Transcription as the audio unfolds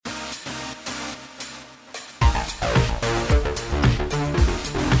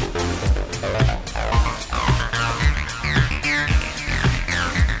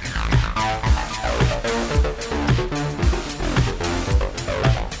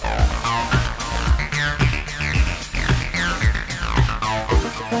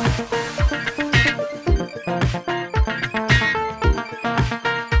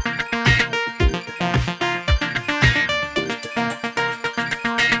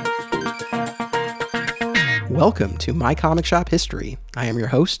Welcome to My Comic Shop History. I am your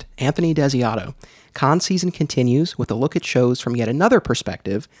host, Anthony Desiato. Con season continues with a look at shows from yet another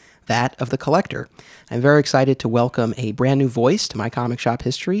perspective, that of the collector. I'm very excited to welcome a brand new voice to My Comic Shop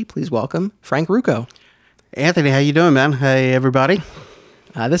History. Please welcome Frank Rucco. Anthony, how you doing, man? Hey, everybody.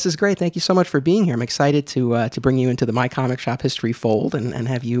 This is great. Thank you so much for being here. I'm excited to bring you into the My Comic Shop History fold and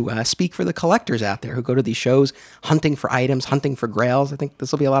have you speak for the collectors out there who go to these shows hunting for items, hunting for grails. I think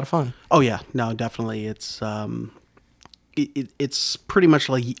this will be a lot of fun. Oh, yeah. No, definitely. It's pretty much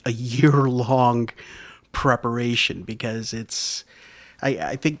like a year-long preparation because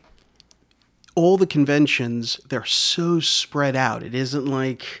I think all the conventions, they're so spread out. It isn't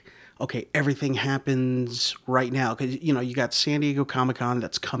like, okay, everything happens right now. Because, you got San Diego Comic-Con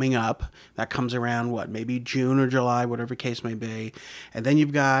that's coming up. That comes around, maybe June or July, whatever case may be. And then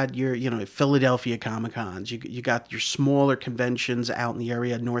you've got your, Philadelphia Comic-Cons. You got your smaller conventions out in the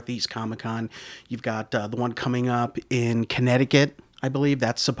area, Northeast Comic-Con. You've got the one coming up in Connecticut, I believe.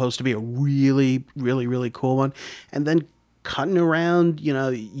 That's supposed to be a really, really, really cool one. And then cutting around,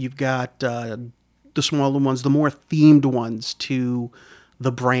 you've got the smaller ones, the more themed ones to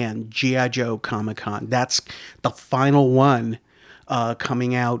the brand, G.I. Joe Comic-Con. That's the final one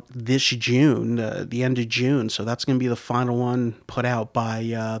coming out this June, the end of June. So that's going to be the final one put out by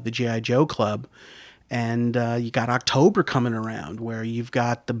the G.I. Joe Club. And you got October coming around where you've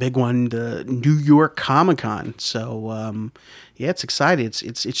got the big one, the New York Comic-Con. So, yeah, it's exciting.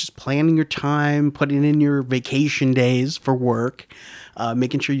 It's just planning your time, putting in your vacation days for work,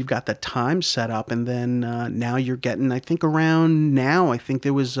 making sure you've got the time set up. And then now you're getting, I think there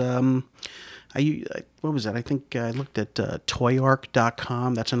was, what was it? I think I looked at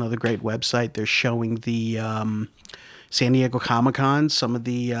toyark.com. That's another great website. They're showing the San Diego Comic-Con, some of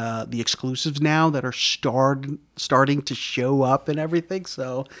the exclusives now that are starting to show up and everything.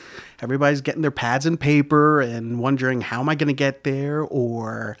 So everybody's getting their pads and paper and wondering, how am I going to get there?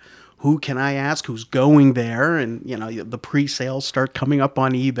 Or who can I ask who's going there? And, the pre-sales start coming up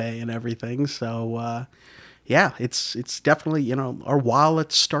on eBay and everything. So, yeah, it's definitely, our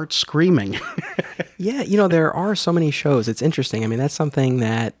wallets start screaming. Yeah, there are so many shows. It's interesting. I mean, that's something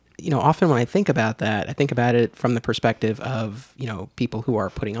that, often when I think about that, I think about it from the perspective of, people who are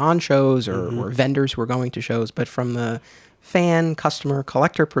putting on shows or vendors who are going to shows. But from the fan, customer,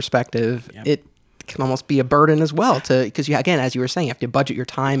 collector perspective, yep, it can almost be a burden as well because again, as you were saying, you have to budget your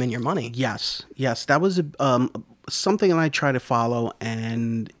time and your money. Yes. That was something that I try to follow.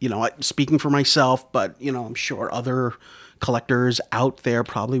 And, speaking for myself, but, I'm sure other collectors out there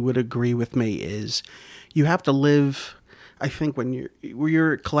probably would agree with me, is you have to live. I think when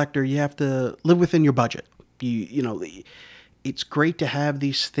you're a collector, you have to live within your budget. It's great to have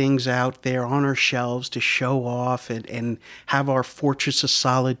these things out there on our shelves to show off and have our fortress of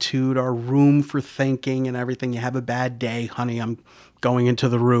solitude, our room for thinking and everything. You have a bad day, honey, I'm going into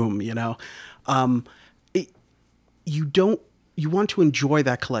the room, You want to enjoy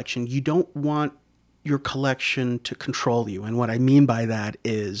that collection. You don't want your collection to control you. And what I mean by that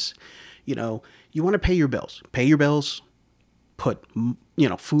is, you want to pay your bills. Put,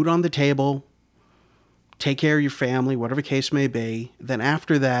 food on the table, take care of your family, whatever case may be. Then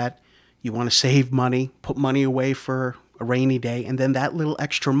after that, you want to save money, put money away for a rainy day. And then that little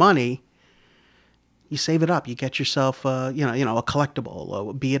extra money, you save it up. You get yourself, a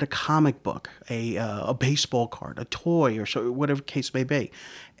collectible, be it a comic book, a baseball card, a toy, or so, whatever case may be.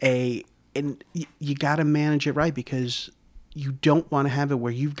 And you got to manage it right, because you don't want to have it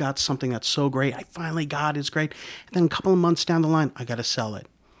where you've got something that's so great, I finally got it's great, and then a couple of months down the line, I got to sell it.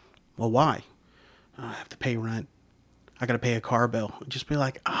 Well, why? I have to pay rent. I got to pay a car bill. Just be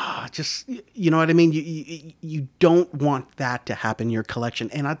like, you know what I mean? You don't want that to happen in your collection.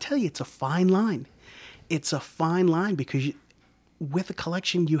 And I'll tell you, it's a fine line. It's a fine line because with a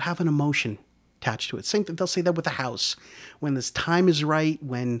collection, you have an emotion attached to it. Same thing, they'll say that with a house. When this time is right,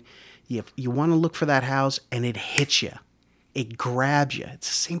 when you want to look for that house and it hits you, it grabs you. It's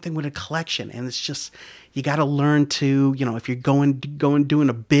the same thing with a collection. And it's just, you got to learn to, if you're doing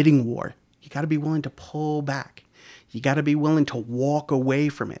a bidding war, you got to be willing to pull back. You got to be willing to walk away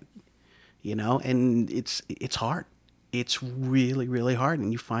from it, and it's hard. It's really, really hard.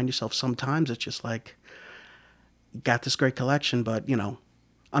 And you find yourself sometimes, it's just like, you got this great collection, but,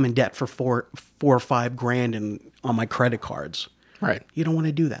 I'm in debt for $4 or $5 grand on my credit cards. Right. You don't want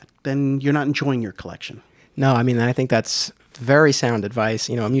to do that. Then you're not enjoying your collection. No, I mean, I think that's very sound advice.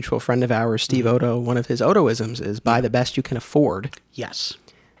 A mutual friend of ours, Steve Odo, one of his Odoisms is buy the best you can afford. Yes.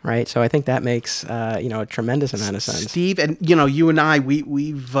 Right. So I think that makes, a tremendous amount of sense. Steve, and, you and I,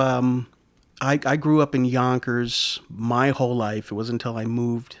 we've I grew up in Yonkers my whole life. It wasn't until I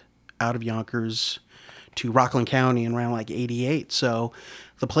moved out of Yonkers to Rockland County in around like 88. So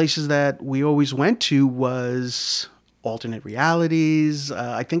the places that we always went to was alternate realities.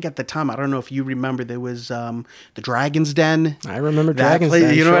 I think at the time, I don't know if you remember, there was the Dragon's Den. I remember That Dragon's place,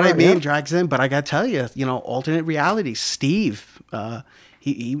 Den. you know what I sure, mean? yeah. Dragon's Den. But I got to tell you, alternate realities. Steve,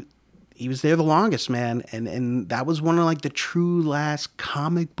 he was there the longest, man, and that was one of like the true last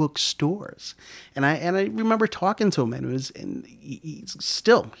comic book stores. And I remember talking to him, and he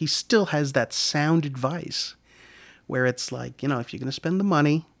still has that sound advice where it's like, if you're gonna spend the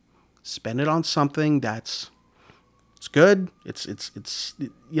money, spend it on something it's good.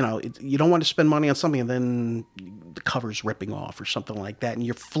 You don't want to spend money on something and then the cover's ripping off or something like that, and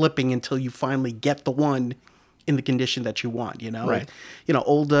you're flipping until you finally get the one in the condition that you want. Right.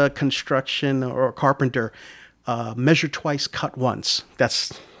 Old construction or carpenter, measure twice, cut once.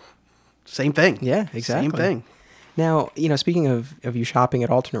 That's same thing. Yeah, exactly. Same thing. Now, speaking of you shopping at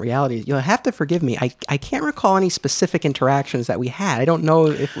alternate realities, you'll have to forgive me. I can't recall any specific interactions that we had. I don't know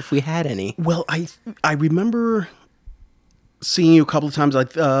if we had any. Well, I remember seeing you a couple of times. I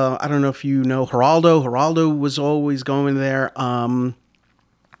don't know if you know Geraldo. Geraldo was always going there.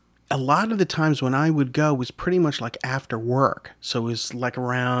 A lot of the times when I would go was pretty much like after work. So it was like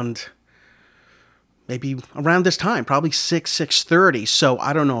maybe around this time, probably 6:30. So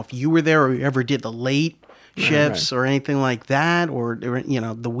I don't know if you were there or you ever did the late shifts or anything like that, or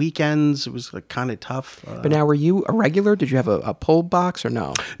the weekends. It was like kind of tough. But now, were you a regular? Did you have a pull box or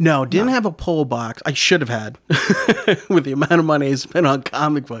no? No, didn't have a pull box. I should have had with the amount of money I spent on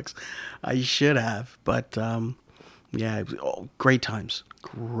comic books. I should have, but yeah, it was, great times.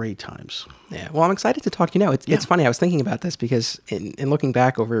 Great times. Yeah. Well, I'm excited to talk to you now. It's funny. I was thinking about this because in looking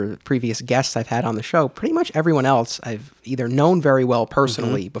back over previous guests I've had on the show, pretty much everyone else I've either known very well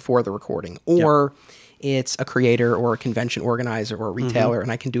personally before the recording, or it's a creator or a convention organizer or a retailer,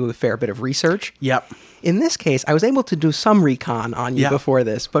 and I can do a fair bit of research. Yep. In this case, I was able to do some recon on you before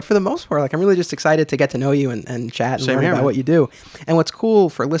this, but for the most part, I'm really just excited to get to know you and chat and learn about what you do. And what's cool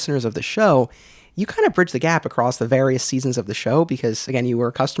for listeners of the show, you kind of bridge the gap across the various seasons of the show because, again, you were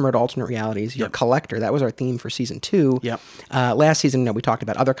a customer at Alternate Realities. You're a collector. That was our theme for season 2. Yep. Last season, we talked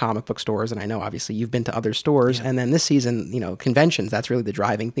about other comic book stores, and I know, obviously, you've been to other stores. Yep. And then this season, conventions, that's really the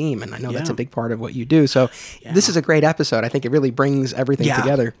driving theme, and I know that's a big part of what you do. So this is a great episode. I think it really brings everything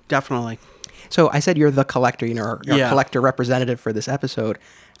together. Definitely. So I said you're the collector, you're a collector representative for this episode.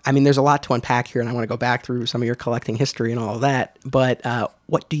 I mean, there's a lot to unpack here, and I want to go back through some of your collecting history and all of that. But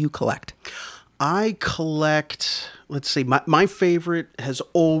what do you collect? I collect, let's see, my favorite has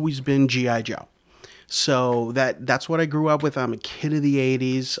always been G.I. Joe. So that's what I grew up with. I'm a kid of the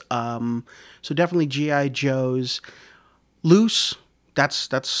 80s. So definitely G.I. Joes. Loose,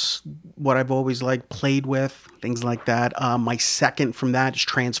 that's what I've always played with, things like that. My second from that is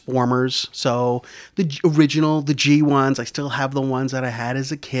Transformers. So the original, the G ones, I still have the ones that I had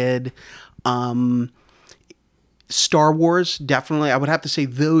as a kid. Star Wars, definitely. I would have to say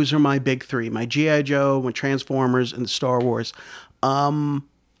those are my big three. My G.I. Joe, my Transformers, and the Star Wars.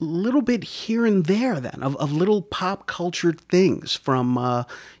 Little bit here and there then of little pop culture things from, I've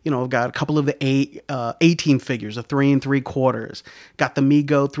got a couple of the 18 figures, a 3 3/4. Got the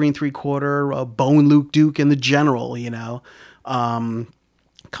Mego 3 3/4, Bo and Luke Duke and the General, a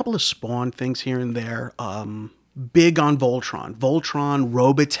couple of Spawn things here and there. Big on Voltron,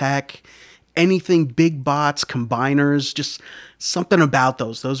 Robotech, anything big bots, combiners, just something about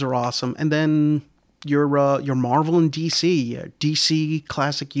those. Those are awesome. And then your Marvel and DC, DC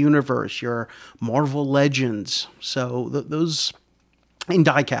Classic Universe, your Marvel Legends. So those in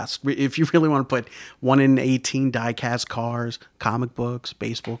diecast. If you really want to put 1 in 18 diecast cars, comic books,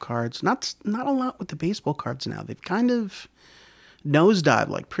 baseball cards. Not a lot with the baseball cards now. They've kind of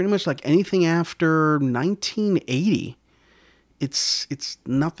nosedived. Pretty much anything after 1980. It's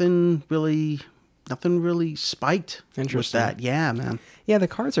nothing really spiked with that. Yeah, man. Yeah, the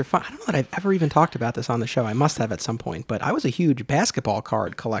cards are fun. I don't know that I've ever even talked about this on the show. I must have at some point, but I was a huge basketball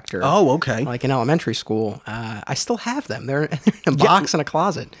card collector. Oh, okay. In elementary school. I still have them. They're in a box in a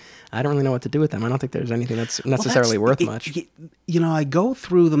closet. I don't really know what to do with them. I don't think there's anything that's necessarily worth much. I go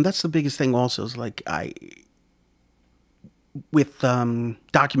through them. That's the biggest thing also is with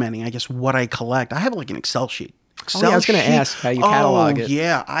documenting, I guess, what I collect. I have an Excel sheet. I was going to ask how you catalog it.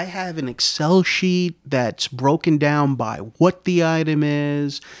 Yeah, I have an Excel sheet that's broken down by what the item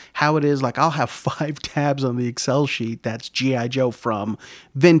is, how it is. I'll have 5 tabs on the Excel sheet that's G.I. Joe from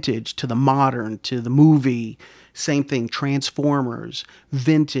vintage to the modern to the movie. Same thing, Transformers,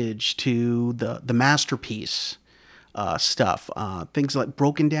 vintage to the masterpiece stuff. Things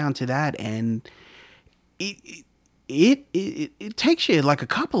broken down to that, and it takes you a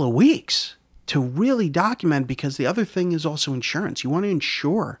couple of weeks to really document, because the other thing is also insurance. You want to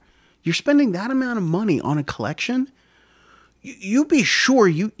insure. You're spending that amount of money on a collection. You be sure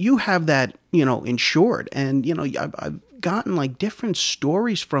you have that, insured. And, I've gotten like different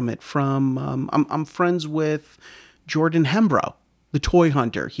stories from it from, I'm friends with Jordan Hembrow, the toy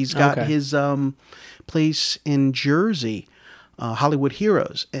hunter. He's got his place in Jersey, Hollywood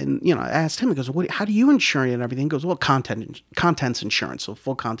Heroes. And, I asked him, he goes, how do you insure it and everything? He goes, well, contents insurance, so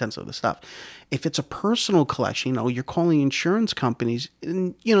full contents of the stuff. If it's a personal collection, you're calling insurance companies,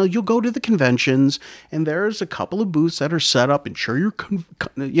 and, you'll go to the conventions, and there's a couple of booths that are set up, insure your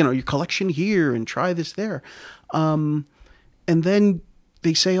collection here and try this there. And then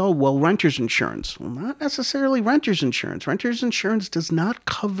they say, oh, well, renter's insurance. Well, not necessarily renter's insurance. Renter's insurance does not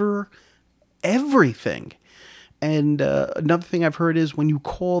cover everything. And another thing I've heard is when you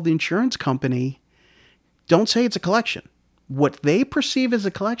call the insurance company, don't say it's a collection. What they perceive as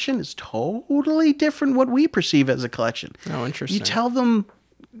a collection is totally different what we perceive as a collection. Oh, interesting. You tell them,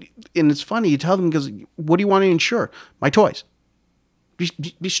 and it's funny, you tell them, because what do you want to insure? My toys.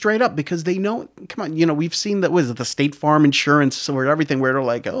 Be straight up, because they know, come on, we've seen that, was it the State Farm insurance or everything, where they're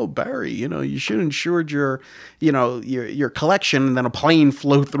like, oh, Barry, you should insure your collection, and then a plane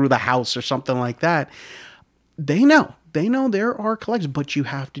flew through the house or something like that. They know there are collections, but you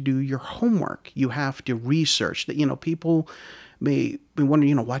have to do your homework. You have to research that. People may be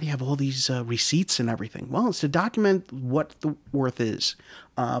wondering, why do you have all these receipts and everything? Well, it's to document what the worth is.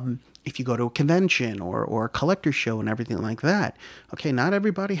 If you go to a convention or a collector show and everything like that, okay, not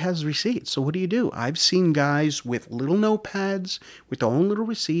everybody has receipts. So what do? I've seen guys with little notepads with their own little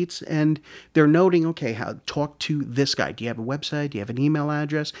receipts, and they're noting, okay, talk to this guy. Do you have a website? Do you have an email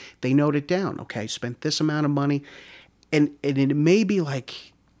address? They note it down. Okay, spent this amount of money. And it may be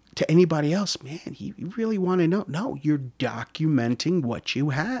like, to anybody else, man, you really want to know? No, you're documenting what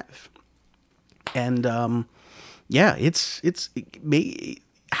you have. And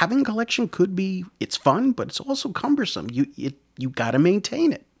having a collection it's fun, but it's also cumbersome. You got to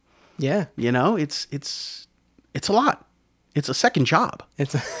maintain it. Yeah. It's a lot. It's a second job.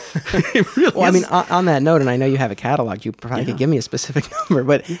 It really well, I mean, on that note, and I know you have a catalog, you probably could give me a specific number,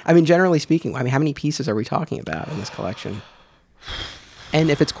 but I mean, generally speaking, how many pieces are we talking about in this collection? And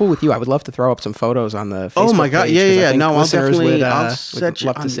if it's cool with you, I would love to throw up some photos on the Facebook Oh my God. page, Yeah. No, I'll definitely, would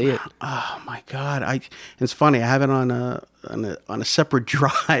love to see it. Oh my God. It's funny. I have it on a separate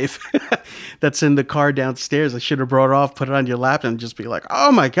drive that's in the car downstairs. I should have brought it off, put it on your lap, and just be like,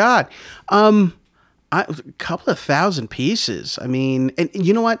 oh my God. A couple of thousand pieces. I mean, and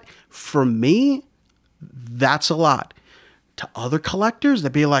you know what? For me, that's a lot. To other collectors,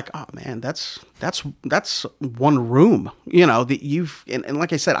 they'd be like, "Oh man, that's one room." That you've and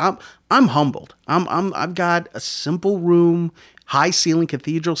like I said, I'm humbled. I've got a simple room, high ceiling,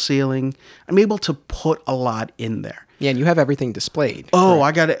 cathedral ceiling. I'm able to put a lot in there. Yeah, and you have everything displayed. Oh, right?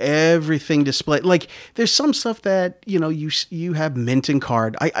 I got everything displayed. Like, there's some stuff that, you have mint and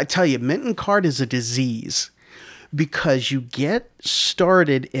card. I tell you, mint and card is a disease because you get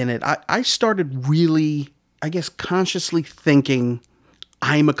started in it. I started really, I guess, consciously thinking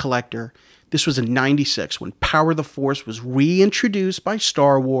I'm a collector. This was in 96 when Power of the Force was reintroduced by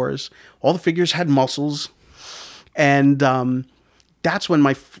Star Wars. All the figures had muscles. And that's when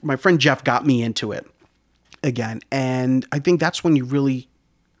my friend Jeff got me into it again. And I think that's when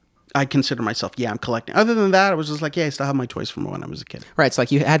I consider myself, I'm collecting. Other than that, I was just like, I still have my toys from when I was a kid. Right. It's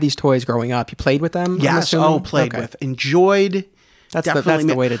like you had these toys growing up. You played with them? Yes. Played with. Enjoyed. That's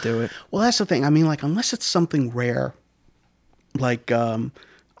the way to do it. Well, that's the thing. I mean, like, unless it's something rare, like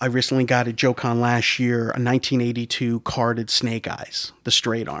I recently got at JoeCon last year, a 1982 carded Snake Eyes, the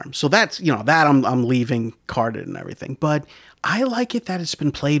straight arm. So that's, that I'm leaving carded and everything. But I like it that it's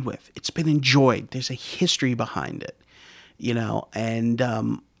been played with. It's been enjoyed. There's a history behind it, and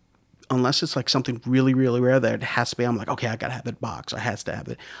unless it's like something really, really rare that it has to be, I'm like, okay, I got to have that box. I has to have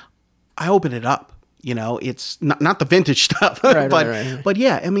it. I open it up. It's not the vintage stuff, right, but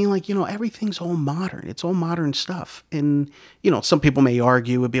yeah, I mean, like, everything's all modern. It's all modern stuff. And, some people may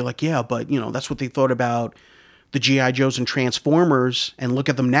argue, would be like, yeah, but, that's what they thought about the G.I. Joes and Transformers, and look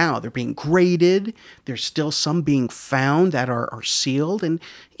at them now. They're being graded. There's still some being found that are sealed. And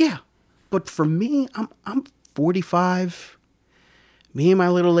yeah, but for me, I'm 45. Me and my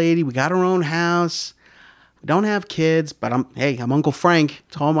little lady, we got our own house. We don't have kids, but I'm Uncle Frank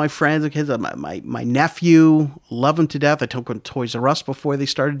to all my friends and kids. My nephew, love him to death. I took him to Toys R Us before they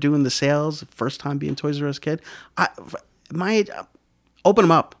started doing the sales. First time being Toys R Us kid. Open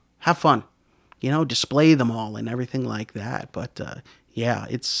them up, have fun, display them all and everything like that. But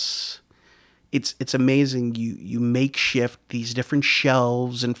it's it's amazing. You makeshift these different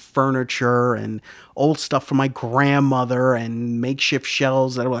shelves and furniture and old stuff from my grandmother and makeshift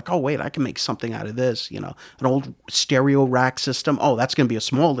shelves that are like, oh wait, I can make something out of this. You know, an old stereo rack system. Oh, that's going to be a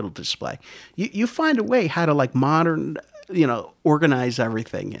small little display. You find a way how to like modern, organize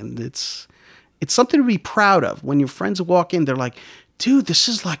everything, and it's something to be proud of. When your friends walk in, they're like, dude, this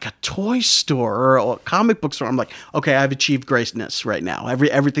is like a toy store or a comic book store. I'm like, okay, I've achieved greatness right now.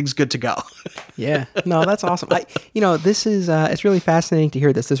 Everything's good to go. Yeah, no, that's awesome. This is, it's really fascinating to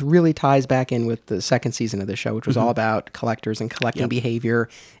hear this. This really ties back in with the second season of the show, which was all about collectors and collecting behavior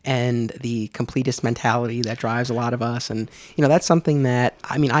and the completist mentality that drives a lot of us. And, that's something that,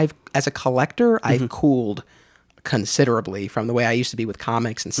 as a collector, I've cooled considerably from the way I used to be with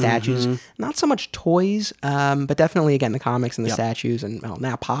comics and statues. Not so much toys, but definitely, again, the comics and the statues and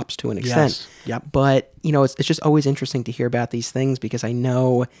now pops to an extent. Yep. But, it's just always interesting to hear about these things because I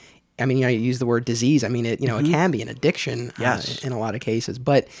know, you use the word disease. It can be an addiction in a lot of cases.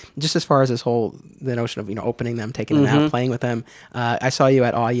 But just as far as the notion of, opening them, taking them out, playing with them. I saw you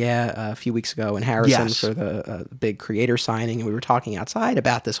at Aw Yeah a few weeks ago in Harrison for the big creator signing. And we were talking outside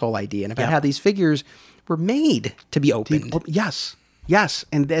about this whole idea and about how these figures were made to be opened. Yes.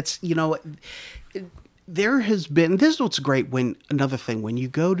 And that's, there has been, this is what's great when you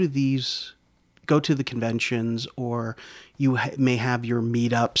go to the conventions or you may have your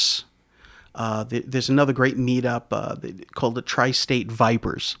meetups. There's another great meetup called the Tri-State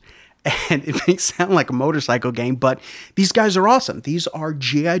Vipers. And it may sound like a motorcycle gang, but these guys are awesome. These are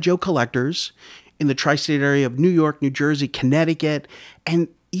G.I. Joe collectors in the tri-state area of New York, New Jersey, Connecticut. And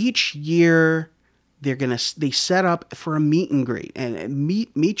each year they set up for a meet and greet and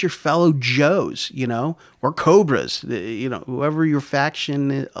meet your fellow Joes, or Cobras, whoever your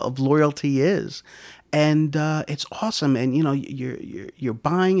faction of loyalty is. And it's awesome. And, you're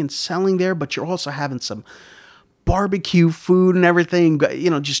buying and selling there, but you're also having some barbecue food and everything,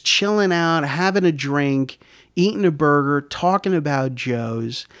 just chilling out, having a drink, eating a burger, talking about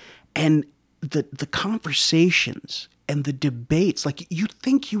Joes, and the conversations and the debates. Like, you'd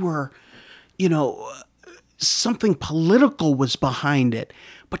think you were, something political was behind it,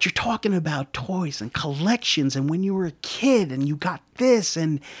 but you're talking about toys and collections and when you were a kid and you got this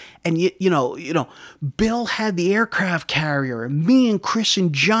and Bill had the aircraft carrier and me and Chris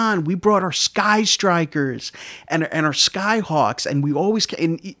and John, we brought our Sky Strikers and our Skyhawks and we always,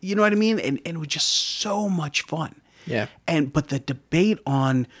 and you know what I mean? And it was just so much fun. Yeah. But the debate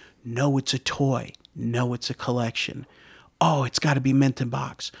on, no, it's a toy. No, it's a collection. Oh, it's got to be mint in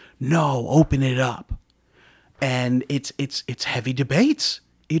box. No, open it up. And it's heavy debates.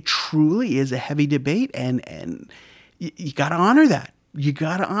 It truly is a heavy debate, and you got to honor that. You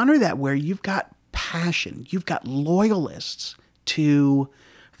got to honor that where you've got passion, you've got loyalists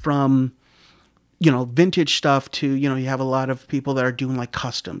from vintage stuff to you have a lot of people that are doing like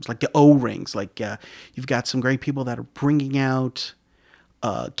customs, like the O-rings. Like you've got some great people that are bringing out,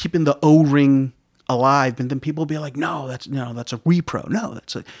 keeping the O-ring alive, and then people will be like, no, that's a repro. No,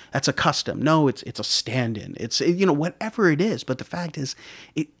 that's a custom. No, it's a stand-in. It's whatever it is. But the fact is,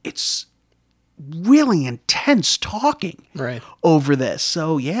 it's really intense talking over this.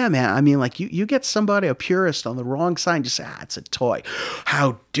 So yeah, man. You get somebody, a purist on the wrong side, and just say, it's a toy.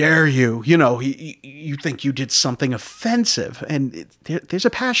 How dare you? You think you did something offensive, and there's a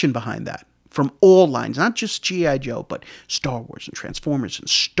passion behind that. From all lines, not just G.I. Joe, but Star Wars and Transformers and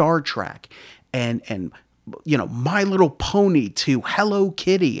Star Trek and My Little Pony to Hello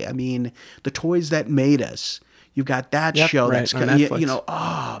Kitty. The toys that made us. You've got that show that's on Netflix.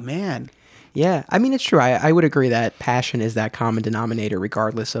 Oh man. Yeah, it's true. I would agree that passion is that common denominator,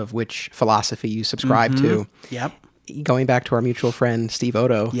 regardless of which philosophy you subscribe to. Yep. Going back to our mutual friend, Steve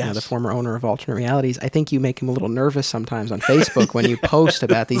Odo, the former owner of Alternate Realities, I think you make him a little nervous sometimes on Facebook when you post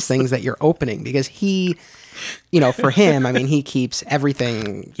about these things that you're opening because he, for him, he keeps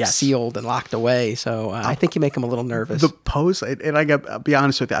everything sealed and locked away. So I think you make him a little nervous. The posts, and I'll be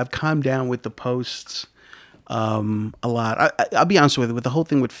honest with you, I've calmed down with the posts a lot. I'll be honest with the whole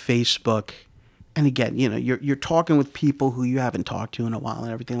thing with Facebook. And again, you're talking with people who you haven't talked to in a while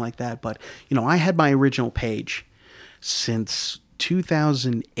and everything like that. But, I had my original page since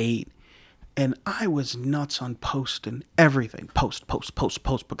 2008, and I was nuts on posting everything. Post,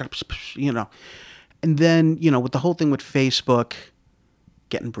 And then, with the whole thing with Facebook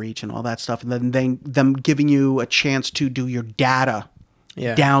getting breached and all that stuff, and then them giving you a chance to do your data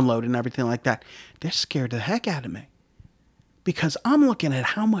download and everything like that, they're scared the heck out of me. Because I'm looking at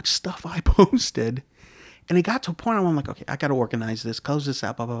how much stuff I posted, and it got to a point where I'm like, okay, I got to organize this, close this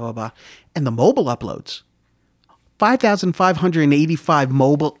out, blah, blah, blah, blah. And the mobile uploads, 5,585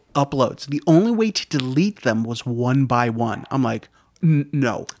 mobile uploads. The only way to delete them was one by one. I'm like,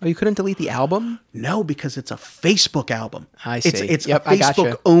 no. Oh, you couldn't delete the album? No, because it's a Facebook album. I see. It's Yep, a I gotcha.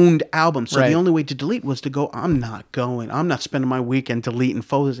 Facebook-owned album. So Right. the only way to delete was to go, I'm not spending my weekend deleting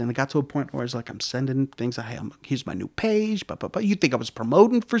photos. And it got to a point where it's like, I'm sending things. Here's my new page. But you think I was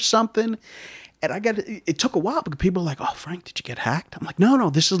promoting for something? And it took a while because people were like, oh, Frank, did you get hacked? I'm like, no,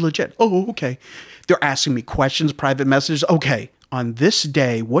 this is legit. Oh, okay. They're asking me questions, private messages. Okay, on this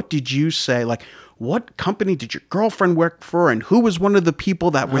day, what did you say? Like, what company did your girlfriend work for? And who was one of the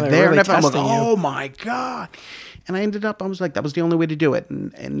people that were they're there? really And I'm like, testing you. oh my God. And I was like, that was the only way to do it.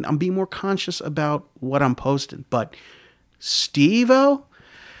 And I'm being more conscious about what I'm posting. But Steve-O,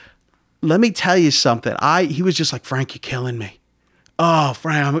 let me tell you something. He was just like, Frank, you're killing me. Oh,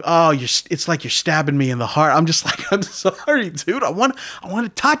 Frank, it's like you're stabbing me in the heart. I'm just like, I'm sorry, dude. I want to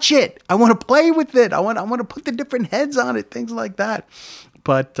touch it. I want to play with it. I want to put the different heads on it, things like that.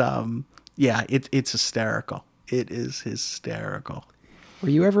 But yeah, it's hysterical. It is hysterical. Were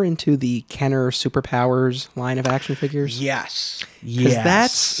you ever into the Kenner Superpowers line of action figures? Yes. Because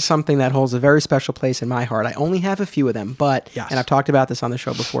that's something that holds a very special place in my heart. I only have a few of them, but, Yes. and I've talked about this on the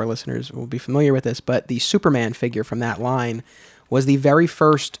show before, listeners will be familiar with this, but the Superman figure from that line was the very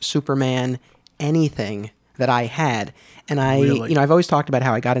first Superman anything that I had. And Really? I've always talked about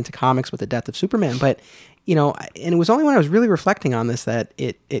how I got into comics with the death of Superman, but, and it was only when I was really reflecting on this that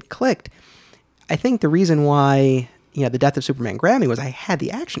it clicked. I think the reason why, the death of Superman grabbed me was I had the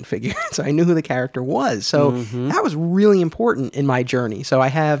action figure, so I knew who the character was. So that was really important in my journey. So I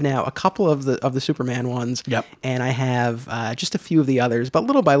have now a couple of the Superman ones, Yep. and I have just a few of the others, but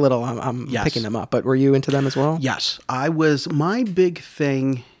little by little I'm Yes. picking them up. But were you into them as well? Yes. My big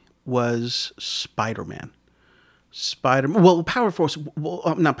thing was Spider-Man. Power Force,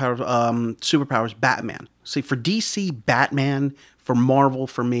 not Power, Superpowers, Batman. See, for DC, Batman. For Marvel,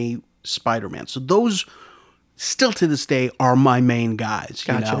 for me, Spider-Man. So those still to this day are my main guys.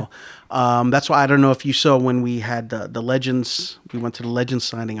 Gotcha. That's why I don't know if you saw when we had the Legends. We went to the Legends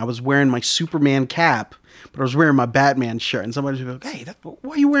signing. I was wearing my Superman cap, but I was wearing my Batman shirt. And somebody was like, "Hey,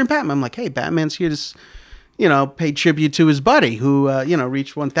 why are you wearing Batman?" I'm like, "Hey, Batman's here to, pay tribute to his buddy who,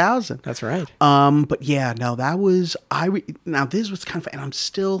 reached 1,000." That's right. But yeah, no, that was now this was kind of, and I'm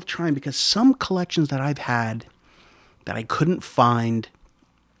still trying because some collections that I've had that I couldn't find.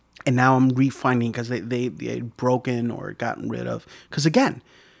 And now I'm refinding because they had broken or gotten rid of. Because again,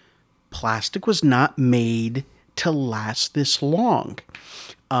 plastic was not made to last this long.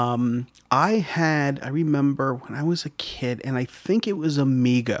 I remember when I was a kid, and I think it was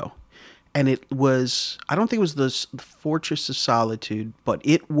Amigo. And I don't think it was the Fortress of Solitude, but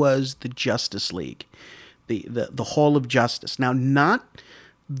it was the Justice League. The Hall of Justice. Now, not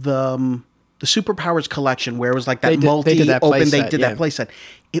the Superpowers collection where it was like that they did that play set, that play set.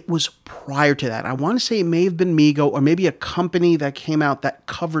 It was prior to that. I want to say it may have been Mego or maybe a company that came out that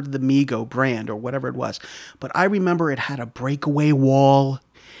covered the Mego brand or whatever it was. But I remember it had a breakaway wall.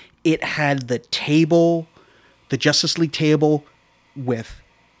 It had the table, the Justice League table with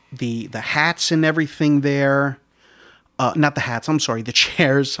the hats and everything there. Not the hats, I'm sorry, the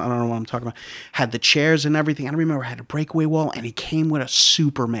chairs. I don't know what I'm talking about. Had the chairs and everything. I remember it had a breakaway wall, and he came with a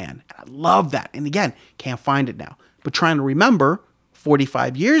Superman. And I love that. And again, can't find it now. But trying to remember,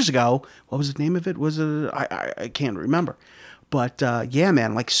 45 years ago, what was the name of it? I can't remember. But yeah,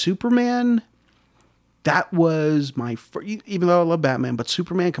 man, like Superman, that was my first, even though I love Batman, but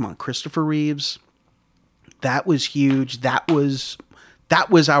Superman, come on, Christopher Reeves, that was huge. That was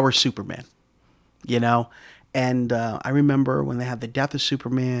our Superman, And I remember when they had the death of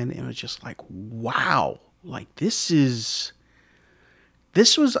Superman, it was just like, wow, like this was,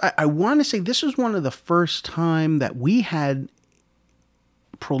 I want to say this was one of the first time that we had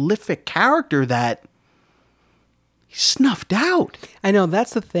prolific character that snuffed out. I know,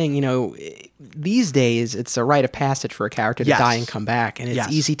 that's the thing, these days it's a rite of passage for a character to Yes. die and come back. And it's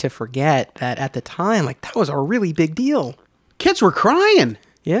Yes. easy to forget that at the time, like, that was a really big deal. Kids were crying.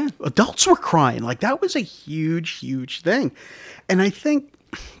 Yeah. Adults were crying. Like that was a huge, huge thing. And I think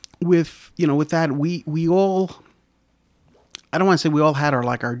with that, we all, I don't want to say we all had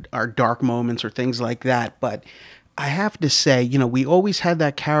our dark moments or things like that, but I have to say, we always had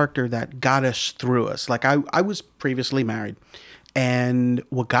that character that got us through us. Like I was previously married, and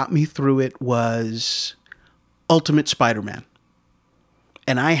what got me through it was Ultimate Spider-Man.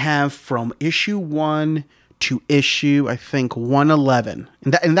 And I have from issue 1 to issue, I think, 111.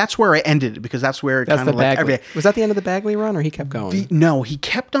 And that's where I ended it, because that's where it That's kind the of like Bagley. Was that the end of the Bagley run, or he kept going? No, he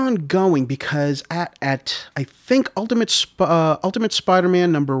kept on going, because at I think Ultimate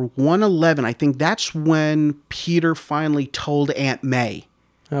Spider-Man number 111, I think that's when Peter finally told Aunt May.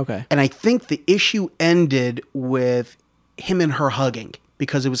 Okay. And I think the issue ended with him and her hugging,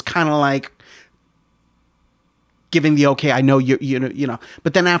 because it was kind of like giving the okay. I know you know.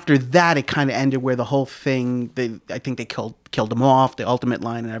 But then after that, it kind of ended where the whole thing. I think they killed him off, the Ultimate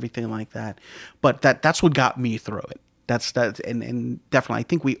line and everything like that. But that's what got me through it. That's and definitely, I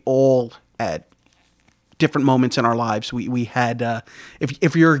think we all at different moments in our lives, we had.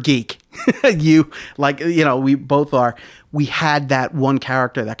 If you're a geek, we both are. We had that one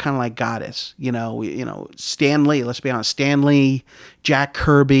character that kind of like got us. Stan Lee. Let's be honest, Stan Lee, Jack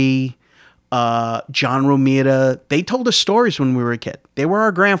Kirby. John Romita, they told us stories when we were a kid. They were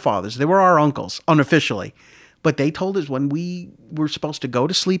our grandfathers. They were our uncles, unofficially. But they told us when we were supposed to go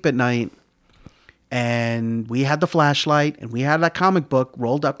to sleep at night, and we had the flashlight, and we had that comic book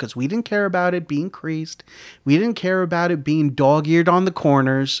rolled up, because we didn't care about it being creased. We didn't care about it being dog-eared on the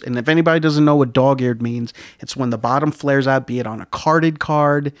corners. And if anybody doesn't know what dog-eared means, it's when the bottom flares out, be it on a carded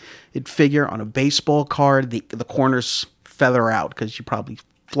card, figure, on a baseball card, the corners feather out, because you probably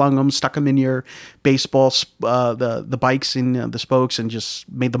flung them, stuck them in your baseball, the bikes in the spokes, and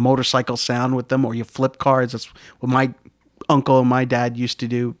just made the motorcycle sound with them, or you flip cards. That's what my uncle and my dad used to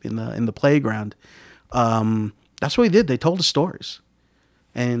do in the playground. That's what we did. They told us stories,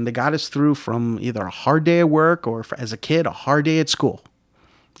 and they got us through from either a hard day at work, or as a kid, a hard day at school.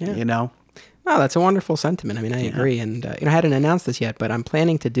 Yeah. Oh, that's a wonderful sentiment. I mean, I agree. And, I hadn't announced this yet, but I'm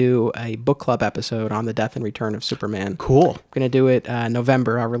planning to do a book club episode on the death and return of Superman. Cool. I'm going to do it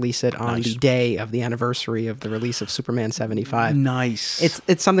November. I'll release it on the day of the anniversary of the release of Superman 75. Nice.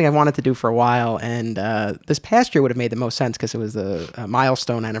 It's something I've wanted to do for a while, and this past year would have made the most sense because it was the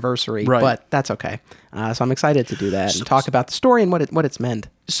milestone anniversary, right. But that's okay. So I'm excited to do that and talk about the story and what it's meant.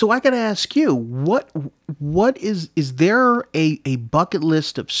 So I got to ask you, what is there a bucket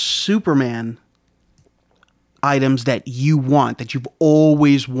list of Superman items that you want, that you've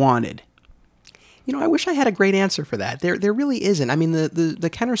always wanted? I wish I had a great answer for that. There really isn't. I mean, the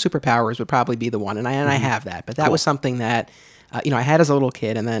Kenner superpowers would probably be the one, and I have that. But that was something that I had as a little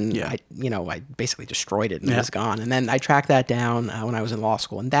kid, and then I basically destroyed it and it was gone. And then I tracked that down when I was in law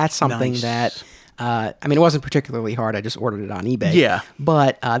school, and that's something that. It wasn't particularly hard. I just ordered it on eBay. Yeah.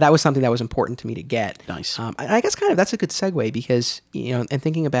 But that was something that was important to me to get. Nice. I guess kind of that's a good segue because, and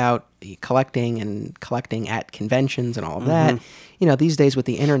thinking about collecting at conventions and all of that, these days with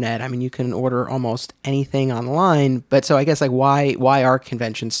the internet, I mean, you can order almost anything online. But so I guess like why are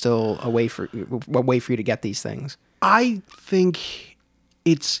conventions still a way for you to get these things? I think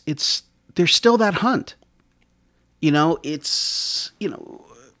it's there's still that hunt.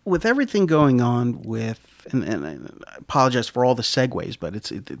 With everything going on with, and I apologize for all the segues, but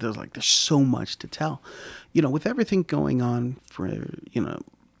there's so much to tell. With everything going on for,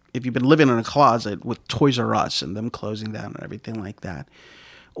 if you've been living in a closet with Toys R Us and them closing down and everything like that,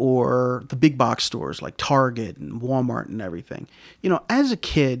 or the big box stores like Target and Walmart and everything. As a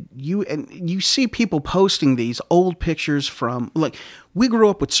kid, you see people posting these old pictures from, like, we grew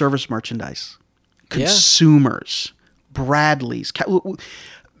up with service merchandise, Consumers, Bradley's.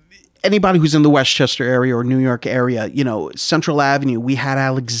 Anybody who's in the Westchester area or New York area, Central Avenue, we had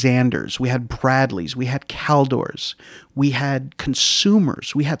Alexander's, we had Bradley's, we had Caldor's, we had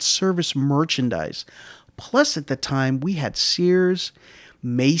Consumers, we had service merchandise. Plus, at the time, we had Sears,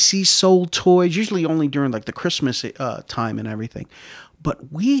 Macy's sold toys, usually only during like the Christmas time and everything.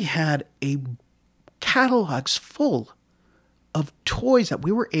 But we had catalogs full of toys that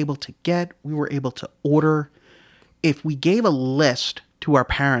we were able to get, we were able to order. If we gave a list to our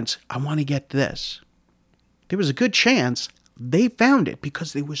parents, I want to get this, there was a good chance they found it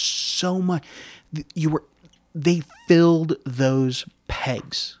because there was so much. They filled those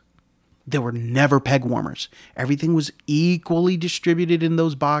pegs. There were never peg warmers. Everything was equally distributed in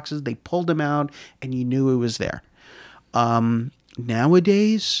those boxes. They pulled them out and you knew it was there.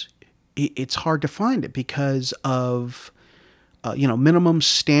 Nowadays, it's hard to find it because of minimum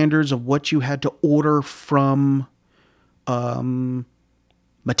standards of what you had to order from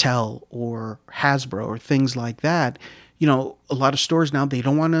Mattel or Hasbro or things like that. A lot of stores now, they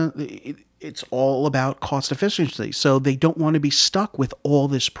don't want to, it's all about cost efficiency. So they don't want to be stuck with all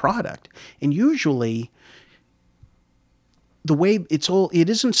this product. And usually the way it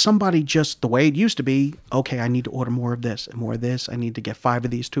isn't somebody just the way it used to be. Okay, I need to order more of this and more of this. I need to get 5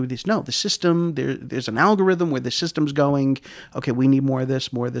 of these, 2 of these. No, the system, there's an algorithm where the system's going, okay, we need more of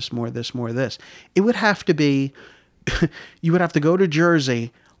this, more of this, more of this, more of this. It would have to be, you would have to go to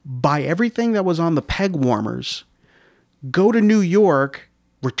Jersey, buy everything that was on the peg warmers, go to New York,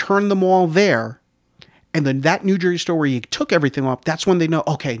 return them all there, and then that New Jersey store where you took everything off, that's when they know,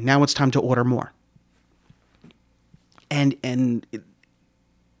 okay, now it's time to order more. And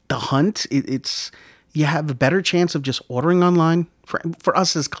the hunt, it's you have a better chance of just ordering online for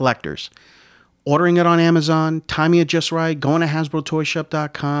us as collectors. Ordering it on Amazon, timing it just right, going to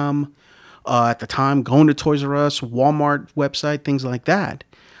HasbroToyShop.com, at the time, going to Toys R Us, Walmart website, things like that.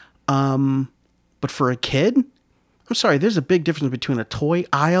 But for a kid, I'm sorry, there's a big difference between a toy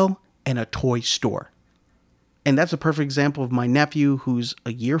aisle and a toy store. And that's a perfect example of my nephew who's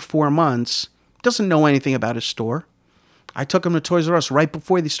a year, 4 months, doesn't know anything about his store. I took him to Toys R Us right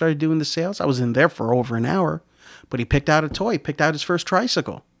before they started doing the sales. I was in there for over an hour, but he picked out a toy, picked out his first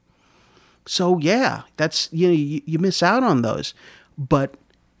tricycle. So yeah, that's, you miss out on those. But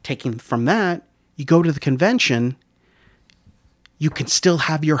taking from that, you go to the convention, you can still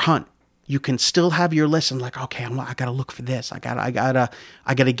have your hunt. You can still have your list and like, okay, I gotta look for this. I gotta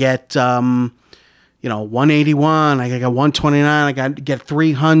get 181, I gotta get 129, I gotta get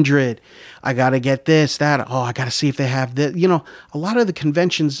 300, I gotta get this, that, I gotta see if they have this. A lot of the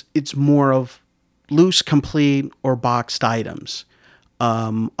conventions, it's more of loose, complete, or boxed items.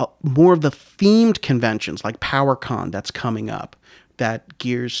 More of the themed conventions like PowerCon that's coming up, that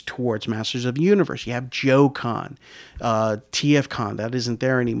gears towards Masters of the Universe. You have JoeCon, TFCon, that isn't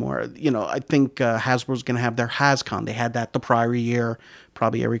there anymore. I think Hasbro's going to have their HasCon. They had that the prior year.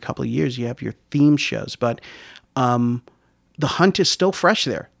 Probably every couple of years you have your theme shows. But the hunt is still fresh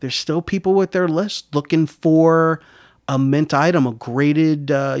there. There's still people with their list looking for a mint item, a graded,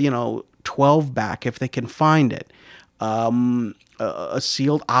 12 back if they can find it. A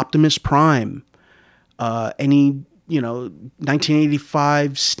sealed Optimus Prime. Any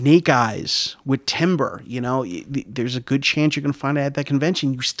 1985 Snake Eyes with Timber, there's a good chance you're going to find it at that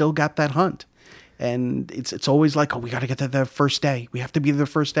convention. You still got that hunt. And it's always like, we got to get there the first day. We have to be there the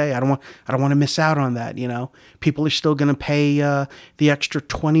first day. I don't want to miss out on that. People are still going to pay the extra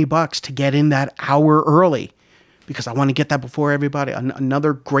 $20 to get in that hour early because I want to get that before everybody.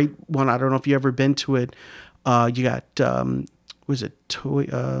 Another great one. I don't know if you ever been to it. You got,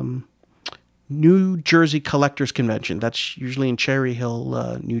 New Jersey Collectors Convention. That's usually in Cherry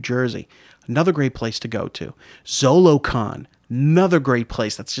Hill, New Jersey. Another great place to go to. ZoloCon. Another great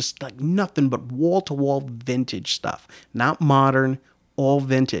place that's just like nothing but wall-to-wall vintage stuff. Not modern, all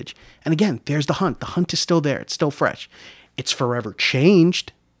vintage. And again, there's the hunt. The hunt is still there. It's still fresh. It's forever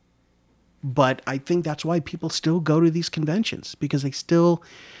changed. But I think that's why people still go to these conventions. Because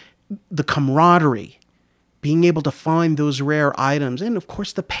the camaraderie, being able to find those rare items, and of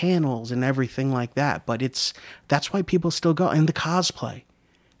course the panels and everything like that. But that's why people still go. And the cosplay.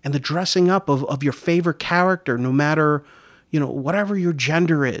 And the dressing up of your favorite character, no matter, whatever your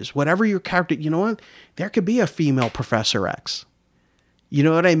gender is, whatever your character, you know what? There could be a female Professor X. You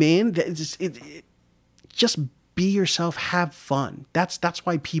know what I mean? Just be yourself, have fun. That's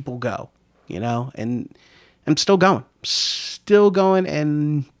why people go, and I'm still going,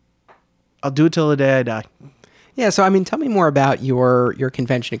 and I'll do it till the day I die. Yeah, so tell me more about your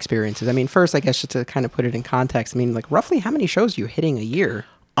convention experiences. First, I guess just to kind of put it in context, roughly how many shows are you hitting a year?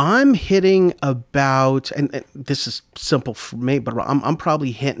 I'm hitting about, and this is simple for me, but I'm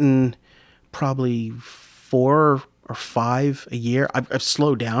probably hitting 4 or 5 a year. I've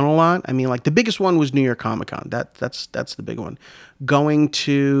slowed down a lot. The biggest one was New York Comic Con. That's the big one. Going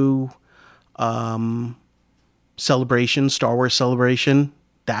to Celebration, Star Wars Celebration,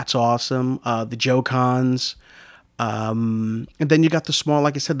 that's awesome. The JoeCons. And then you got the small,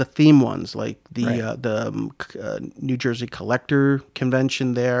 like I said, the theme ones, like the New Jersey Collector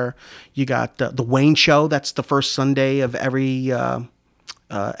Convention there. You got the Wayne Show. That's the first Sunday of every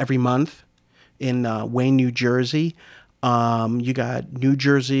month in Wayne, New Jersey. You got New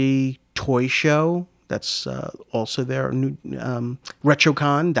Jersey Toy Show. That's also there.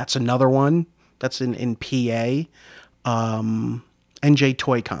 RetroCon. That's another one. That's in PA. NJ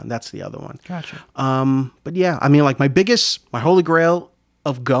ToyCon, that's the other one. Gotcha. But yeah, my holy grail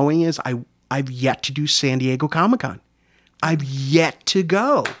of going is I've yet to do San Diego Comic-Con. I've yet to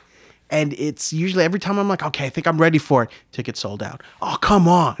go. And it's usually every time I'm like, okay, I think I'm ready for it. Tickets sold out. Oh, come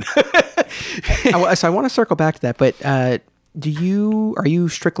on. So I want to circle back to that, but Are you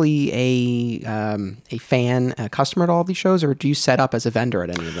strictly a fan, a customer at all of these shows, or do you set up as a vendor at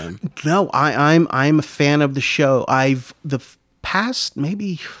any of them? No, I'm a fan of the show. Past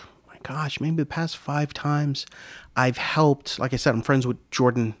maybe, my gosh, maybe the past 5 times I've helped. Like I said, I'm friends with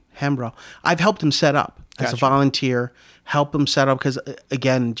Jordan Hembrow. I've helped him set up as a volunteer. Help him set up because,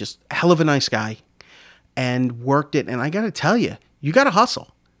 again, just hell of a nice guy, and worked it. And I got to tell you, you got to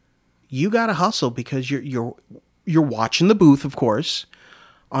hustle. You got to hustle because you're watching the booth, of course,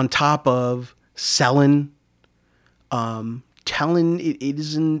 on top of selling, telling. It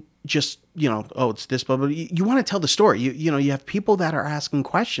isn't just, it's this, but you want to tell the story. You have people that are asking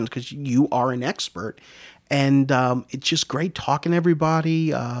questions because you are an expert, and it's just great talking to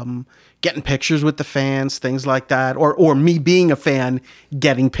everybody, getting pictures with the fans, things like that, or me being a fan,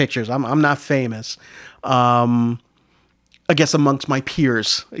 getting pictures. I'm not famous. I guess amongst my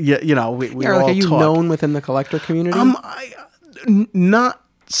peers, we all are you talk. known within the collector community? Not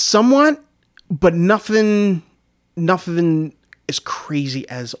somewhat, but nothing as crazy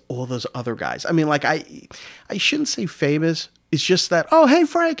as all those other guys. I mean, like I shouldn't say famous. It's just that, oh, hey,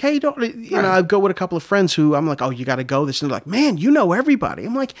 Frank, hey, I go with a couple of friends who I'm like, oh, you got to go this. And they're like, man, you know everybody.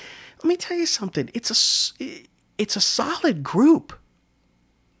 I'm like, let me tell you something. It's a solid group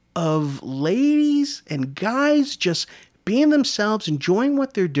of ladies and guys just being themselves, enjoying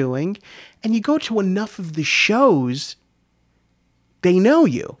what they're doing. And you go to enough of the shows, they know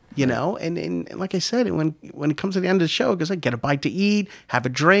you, know? And like I said, when it comes to the end of the show, because I get a bite to eat, have a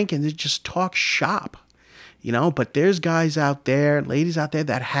drink, and they just talk shop, But there's guys out there, ladies out there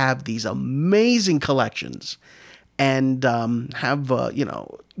that have these amazing collections and have,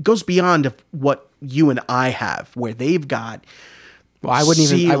 goes beyond of what you and I have, where they've got. Well, I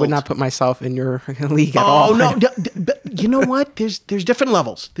would not put myself in your league at all. Oh, no. But you know what? There's different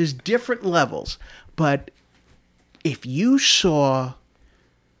levels. There's different levels. But if you saw a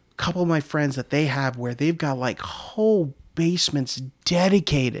couple of my friends that they have where they've got like whole basements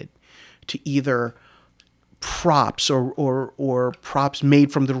dedicated to either props or props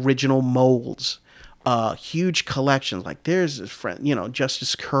made from the original molds, huge collections. Like there's this friend,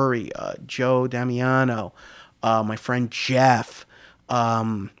 Justice Curry, Joe Damiano, my friend Jeff.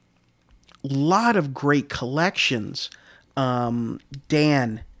 Lot of great collections.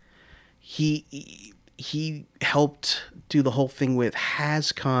 Dan, he helped do the whole thing with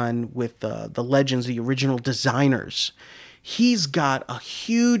HasCon with the legends, the original designers. He's got a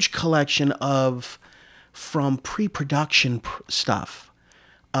huge collection from pre-production stuff.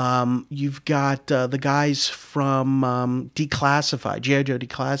 You've got the guys from Declassified, G.I. Joe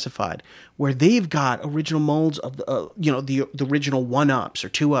Declassified, where they've got original molds of the original 1-ups or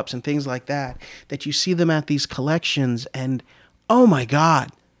 2-ups and things like that you see them at these collections, and oh my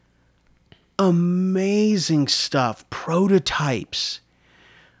God, amazing stuff, prototypes,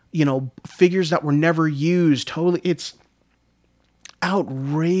 figures that were never used. Totally, it's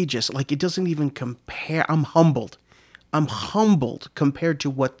outrageous. Like it doesn't even compare. I'm humbled compared to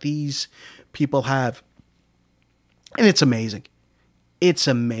what these people have. And it's amazing. It's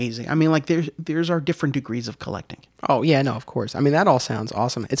amazing. I mean, like there's our different degrees of collecting. Oh yeah, no, of course. I mean, that all sounds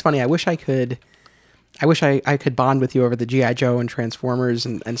awesome. It's funny. I wish I could bond with you over the G.I. Joe and Transformers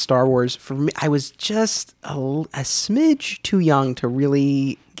and Star Wars. For me, I was just a smidge too young to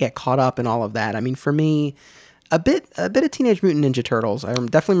really get caught up in all of that. I mean, for me, a bit of Teenage Mutant Ninja Turtles. I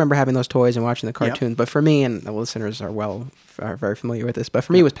definitely remember having those toys and watching the cartoons. Yep. But for me, and the listeners are very familiar with this, but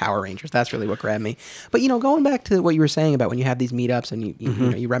for me, it was Power Rangers. That's really what grabbed me. But going back to what you were saying about when you have these meetups and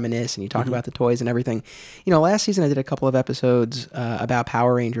you reminisce and you talk about the toys and everything. Last season I did a couple of episodes about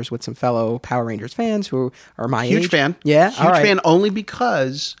Power Rangers with some fellow Power Rangers fans who are my age. Huge fan. Yeah, huge fan. Only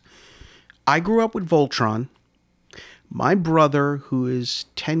because I grew up with Voltron. My brother, who is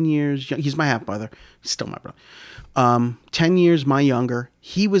 10 years young, he's my half brother. He's still my brother. 10 years my younger.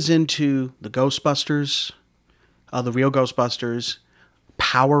 He was into the Ghostbusters, the real Ghostbusters,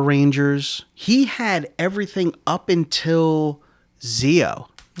 Power Rangers. He had everything up until Zeo.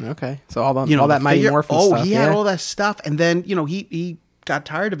 Okay, so all that Mighty Morphin stuff. Oh, he had all that stuff, and then he got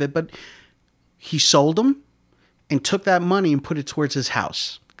tired of it, but he sold them and took that money and put it towards his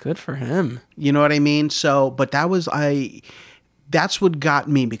house. Good for him. You know what I mean? So, but that's what got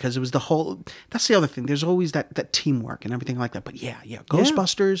me, because it was that's the other thing. There's always that teamwork and everything like that. But yeah.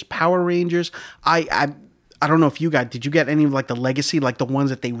 Ghostbusters, Power Rangers. I don't know if did you get any of like the legacy, like the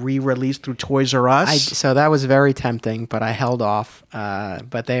ones that they re-released through Toys R Us? So that was very tempting, but I held off.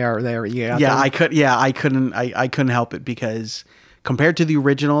 But they are there. Yeah, I couldn't help it, because compared to the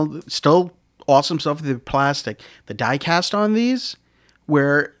original, still awesome stuff with the plastic. The die cast on these,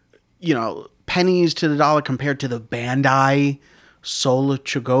 where, pennies to the dollar compared to the Bandai, Soul of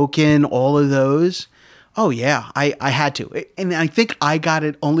Chogokin, all of those. Oh yeah, I had to. And I think I got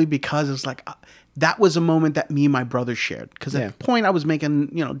it only because it was like, that was a moment that me and my brother shared. Because at the point I was making,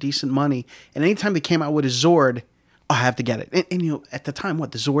 decent money. And anytime they came out with a Zord, I have to get it. And at the time, the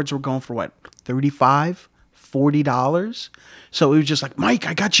Zords were going for what, $35, $40? So it was just like, Mike,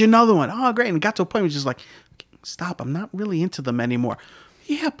 I got you another one. Oh, great. And it got to a point where it was just like, stop, I'm not really into them anymore.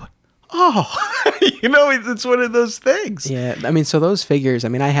 Yeah, but it's one of those things. Yeah, I mean, so those figures, I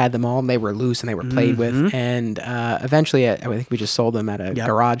mean, I had them all, and they were loose, and they were played with, and eventually, I think we just sold them at a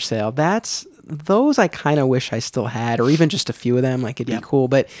garage sale. Those I kind of wish I still had, or even just a few of them, like it'd be cool.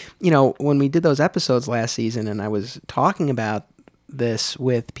 But, when we did those episodes last season, and I was talking about this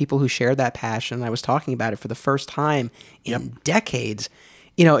with people who shared that passion, I was talking about it for the first time in decades.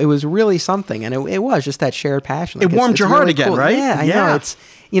 It was really something, and it was just that shared passion. Like, it warmed your heart really again, cool. Right? Yeah, I know. It's,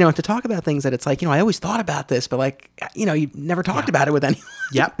 to talk about things that it's like, I always thought about this, but like, you never talked about it with anyone.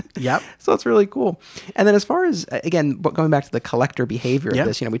 Yep. So it's really cool. And then as far as, again, going back to the collector behavior of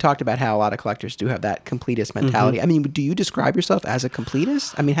this, we talked about how a lot of collectors do have that completist mentality. I mean, do you describe yourself as a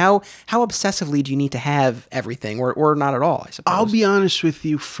completist? I mean, how obsessively do you need to have everything, or not at all, I suppose? I'll be honest with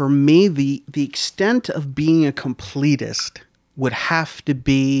you. For me, the extent of being a completist would have to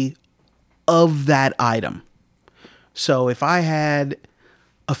be of that item. So if I had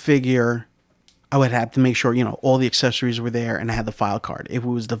a figure, I would have to make sure, all the accessories were there, and I had the file card. If it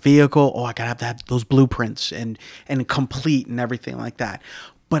was the vehicle, I gotta have to have those blueprints and complete and everything like that.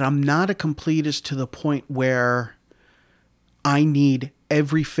 But I'm not a completist to the point where I need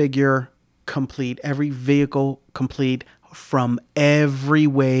every figure complete, every vehicle complete from every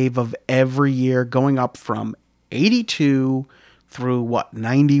wave of every year, going up from 82 through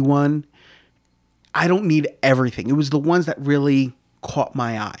 91. I don't need everything. It was the ones that really caught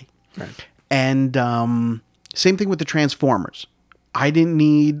my eye. Right. And same thing with the Transformers. I didn't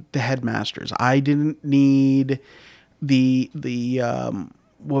need the Headmasters. I didn't need the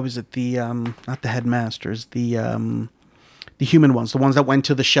what was it? Not the Headmasters, the human ones, the ones that went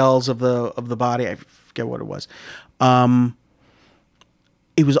to the shells of the body. I forget what it was.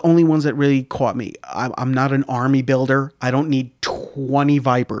 It was only ones that really caught me. I'm not an army builder. I don't need 20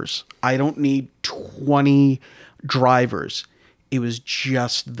 Vipers. I don't need 20 drivers. It was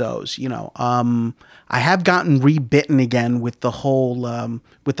just those, I have gotten rebitten again with the whole,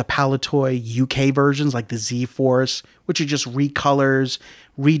 with the Palitoy UK versions, like the Z-Force, which are just recolors,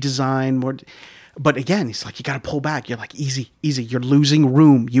 redesign, more. But again, it's like, you got to pull back. You're like, easy. You're losing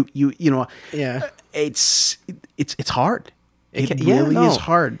room. Yeah. It's hard. It really is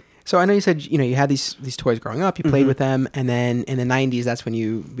hard. So I know you said, you had these toys growing up, you played with them, and then in the 90s, that's when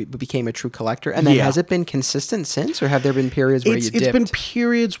you became a true collector. And then has it been consistent since, or have there been periods where you dipped? It's been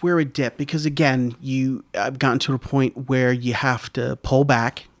periods where it dipped, because again, I've gotten to a point where you have to pull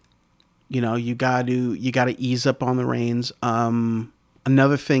back. You got to ease up on the reins.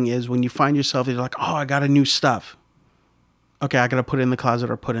 Another thing is when you find yourself, you're like, I got a new stuff. Okay, I got to put it in the closet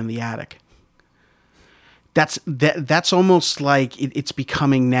or put it in the attic. That's almost like it's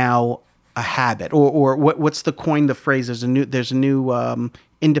becoming now a habit, or what's the phrase? There's a new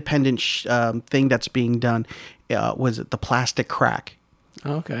independent thing that's being done. Was it the plastic crack?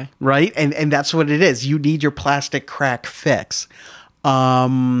 Okay, right, and that's what it is. You need your plastic crack fix.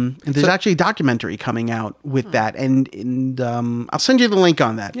 And there's actually a documentary coming out with that, and I'll send you the link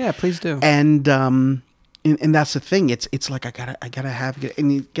on that. Yeah, please do. And that's the thing. It's like I gotta have it,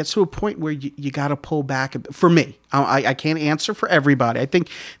 and it gets to a point where you gotta pull back. For me, I can't answer for everybody. I think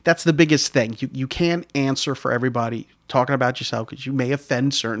that's the biggest thing. You can't answer for everybody talking about yourself, because you may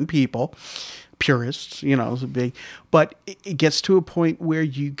offend certain people, purists. Is big, but it gets to a point where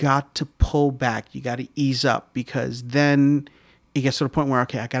you got to pull back. You got to ease up, because then it gets to the point where,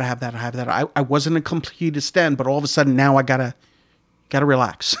 okay, I gotta have that. I have that. I wasn't a completist then, but all of a sudden now I gotta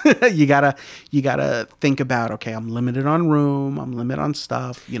relax. you gotta think about, okay, I'm limited on room, I'm limited on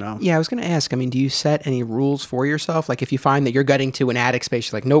stuff, Yeah, I was gonna ask, I mean, do you set any rules for yourself? Like if you find that you're getting to an attic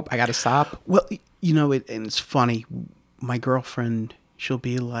space, you're like, nope, I gotta stop. Well, and it's funny. My girlfriend, she'll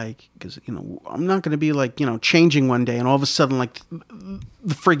be like, because I'm not gonna be like, changing one day and all of a sudden like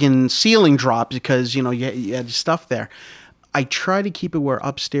the friggin' ceiling drops because you had stuff there. I try to keep it where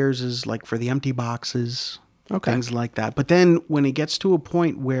upstairs is like for the empty boxes. Okay. Things like that. But then when it gets to a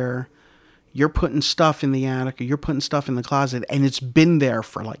point where you're putting stuff in the attic or you're putting stuff in the closet and it's been there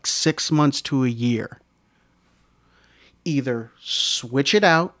for like 6 months to a year, either switch it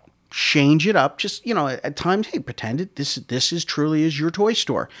out change it up. Just, at times, hey, pretend it this is truly is your toy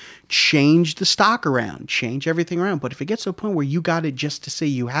store. Change the stock around, change everything around. But if it gets to a point where you got it just to say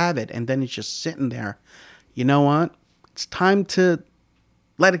you have it and then it's just sitting there, you know what? It's time to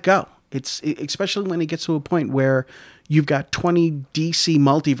let it go. Especially when it gets to a point where you've got 20 DC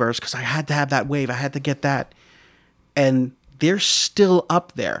Multiverse, because I had to have that wave, I had to get that, and they're still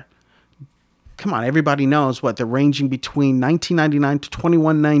up there. Come on, everybody knows what they're ranging between $19.99 to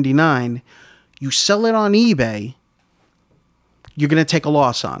 $21.99. You sell it on eBay, you're going to take a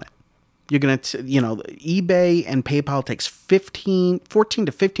loss on it. You're going to, eBay and PayPal takes 14 to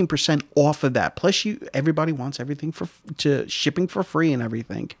 15% off of that. Plus, everybody wants everything to shipping for free and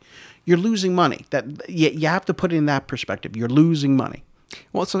everything. You're losing money. That you have to put it in that perspective. You're losing money.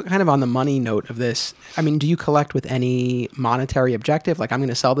 Well, so kind of on the money note of this, I mean, do you collect with any monetary objective? Like, I'm going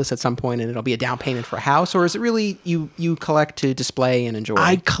to sell this at some point and it'll be a down payment for a house? Or is it really you collect to display and enjoy?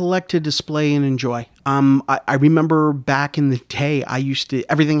 I collect to display and enjoy. I remember back in the day,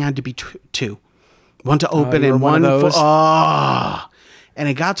 everything had to be two. One to open and one for... And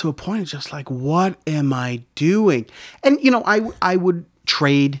it got to a point, it's just like, what am I doing? And, I would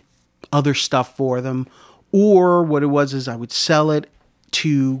trade other stuff for them. Or what it was is I would sell it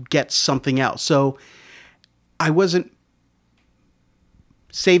to get something else. So I wasn't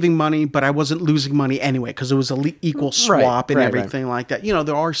saving money, but I wasn't losing money anyway, because it was an equal swap and everything like that.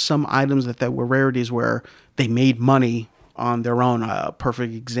 There are some items that were rarities where they made money on their own. A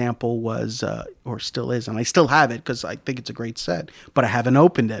perfect example was, or still is, and I still have it because I think it's a great set, but I haven't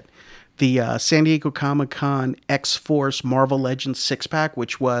opened it. The San Diego Comic-Con X-Force Marvel Legends 6-pack,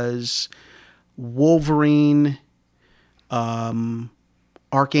 which was Wolverine,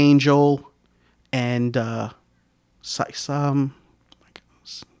 Archangel, and oh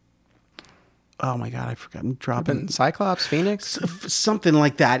my god, I forgot. I'm dropping Cyclops, Phoenix, something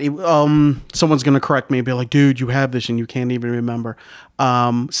like that. Someone's gonna correct me and be like, "Dude, you have this and you can't even remember."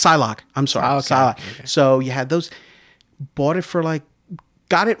 Psylocke. I'm sorry, Psylocke. Okay. So you had those. Bought it for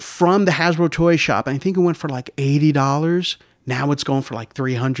got it from the Hasbro toy shop, and I think it went for $80. Now it's going for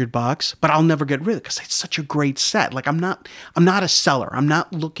 $300, but I'll never get rid of it because it's such a great set. I'm not a seller. I'm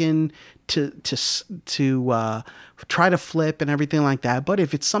not looking to try to flip and everything like that. But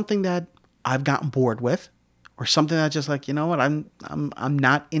if it's something that I've gotten bored with, or something that's just you know what, I'm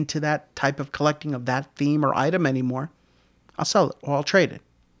not into that type of collecting of that theme or item anymore, I'll sell it or I'll trade it.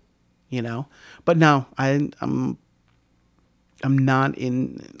 But no, I'm not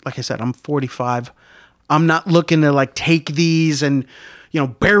in. Like I said, I'm 45. I'm not looking to take these and,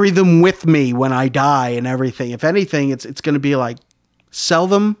 bury them with me when I die and everything. If anything, it's going to be sell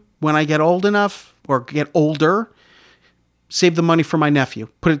them when I get old enough or get older, save the money for my nephew,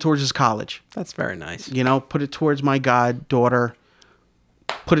 put it towards his college. That's very nice. Put it towards my goddaughter,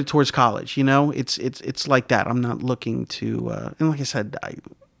 put it towards college. It's like that. I'm not looking to, and like I said,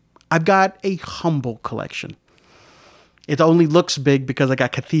 I've got a humble collection. It only looks big because I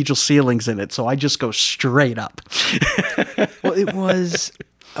got cathedral ceilings in it, so I just go straight up. Well, it was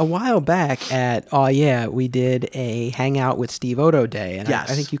a while back we did a hangout with Steve Odo day, and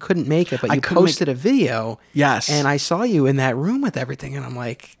yes. I think you couldn't make it, but you posted a video. Yes. And I saw you in that room with everything, and I'm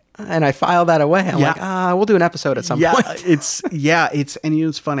like, and I filed that away. I'm we'll do an episode at some point. It's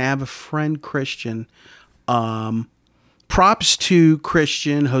funny. I have a friend, Christian. Props to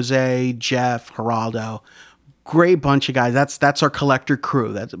Christian, Jose, Jeff, Geraldo. Great bunch of guys. That's our collector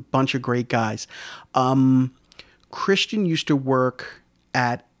crew. That's a bunch of great guys. Christian used to work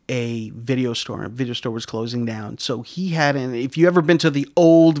at a video store. A video store was closing down. So he had if you ever been to the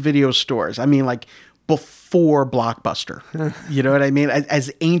old video stores, I mean before Blockbuster, you know what I mean?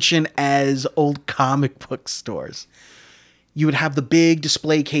 As ancient as old comic book stores. You would have the big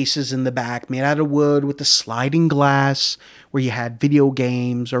display cases in the back made out of wood with the sliding glass where you had video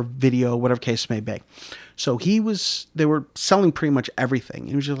games or video, whatever case may be. So they were selling pretty much everything.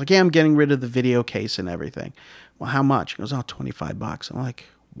 He was just I'm getting rid of the video case and everything. Well, how much? He goes, $25. I'm like,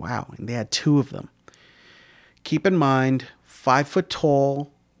 wow. And they had 2 of them. Keep in mind, 5 foot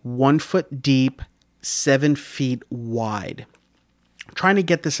tall, 1 foot deep, 7 feet wide. I'm trying to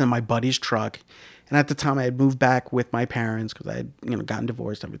get this in my buddy's truck. And at the time I had moved back with my parents because I had, gotten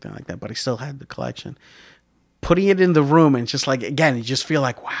divorced, everything like that. But I still had the collection. Putting it in the room and just again, you just feel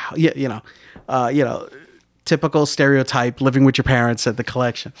wow, typical stereotype living with your parents at the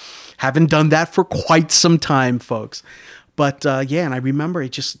collection. Haven't done that for quite some time, folks. But and I remember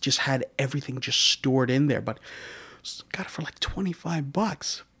it just had everything just stored in there. But got it for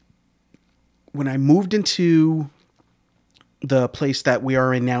 $25. When I moved into the place that we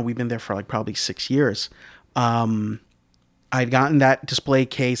are in now, we've been there for probably 6 years. I'd gotten that display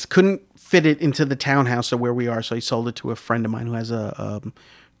case, couldn't fit it into the townhouse of where we are, so I sold it to a friend of mine who has a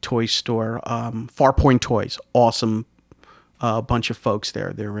toy store, Farpoint Toys. Awesome bunch of folks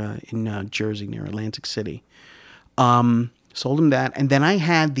there. They're in Jersey near Atlantic City. Sold him that, and then I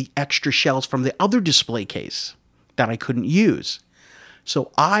had the extra shells from the other display case that I couldn't use.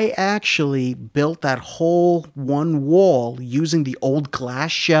 So I actually built that whole one wall using the old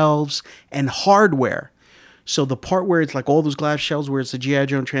glass shelves and hardware. So the part where it's like all those glass shelves where it's the G.I.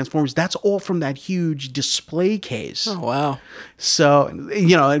 Joe and Transformers, that's all from that huge display case. Oh, wow. So,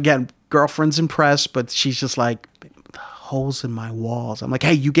 again, girlfriend's impressed, but she's just like, holes in my walls. I'm like,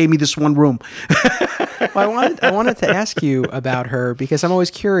 hey, you gave me this one room. Well, I wanted to ask you about her because I'm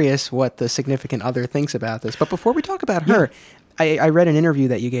always curious what the significant other thinks about this. But before we talk about her, I read an interview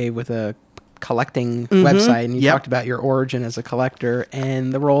that you gave with a collecting website, and you talked about your origin as a collector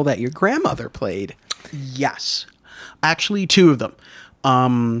and the role that your grandmother played. Yes. Actually, two of them.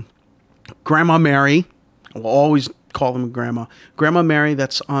 Grandma Mary, we'll always call them Grandma. Grandma Mary,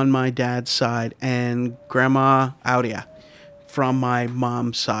 that's on my dad's side, and Grandma Audia from my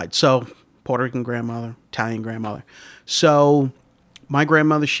mom's side. So, Puerto Rican grandmother, Italian grandmother. So, my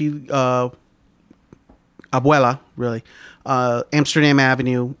grandmother, she, abuela, really, Amsterdam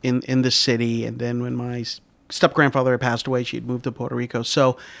Avenue in the city. And then when my step-grandfather had passed away, she had moved to Puerto Rico.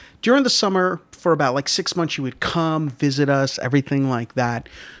 So, during the summer, for about like 6 months, she would come, visit us, everything like that.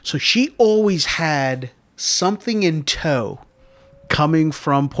 So, she always had something in tow coming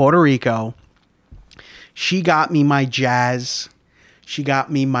from Puerto Rico. She got me my Jazz. She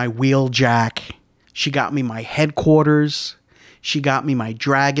got me my Wheeljack. She got me my Headquarters. She got me my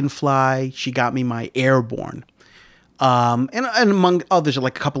Dragonfly. She got me my Airborne. And among others,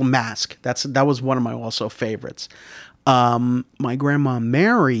 like a couple of Mask. That was one of my also favorites. My grandma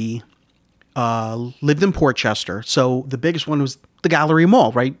Mary lived in Portchester. So the biggest one was the Gallery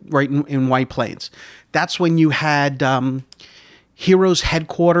Mall, right in White Plains. That's when you had Heroes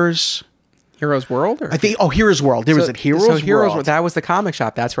Headquarters. Heroes World? I think, Heroes World. Was it Heroes World? That was the comic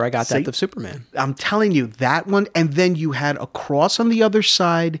shop. That's where I got that of Superman. I'm telling you, that one. And then you had across on the other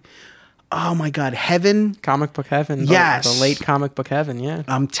side, oh my God, Heaven. Comic Book Heaven. Yes. The late Comic Book Heaven, yeah.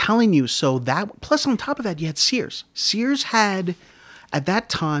 I'm telling you, so that, plus on top of that, you had Sears. Sears had, at that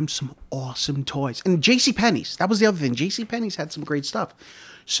time, some awesome toys. And JCPenney's, that was the other thing. JCPenney's had some great stuff.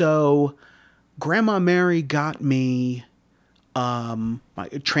 So Grandma Mary got me my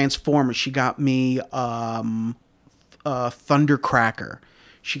Transformers. She got me Thundercracker.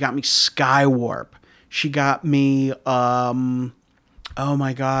 She got me Skywarp. She got me oh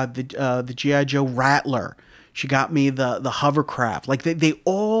my God, the G.I. Joe Rattler. She got me the hovercraft. Like they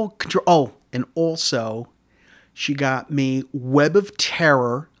all control. Oh, and also she got me Web of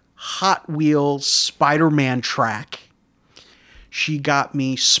Terror, Hot Wheels, Spider-Man track. She got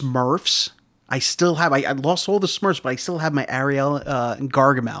me Smurfs. I still have, I lost all the Smurfs, but I still have my Azrael and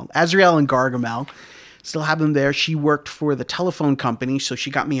Gargamel. Still have them there. She worked for the telephone company, so she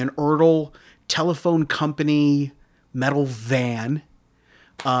got me an Ertl telephone company metal van.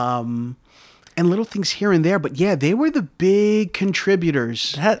 And little things here and there. But yeah, they were the big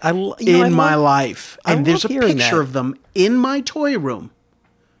contributors in my life. And there's a picture of them in my toy room.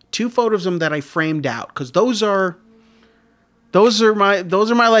 2 photos of them that I framed out, because those are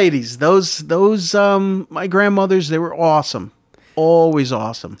my ladies. Those my grandmothers, they were awesome. Always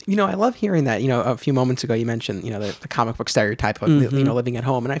awesome. I love hearing that. A few moments ago you mentioned, the comic book stereotype of living at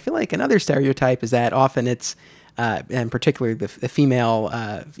home. And I feel like another stereotype is that often it's and particularly the female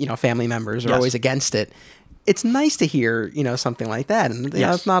family members are always against it. It's nice to hear, something like that. And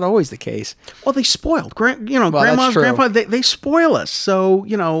it's not always the case. Well, they spoiled. Grandma's grandpa, they spoil us. So,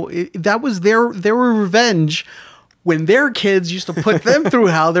 that was their revenge. When their kids used to put them through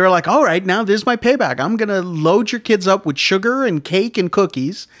hell, they were like, all right, now there's my payback. I'm going to load your kids up with sugar and cake and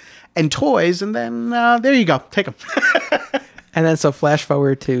cookies and toys. And then there you go. Take them. And then so flash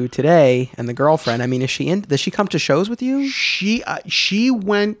forward to today and the girlfriend. I mean, does she come to shows with you? She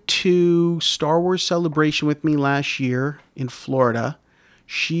went to Star Wars Celebration with me last year in Florida.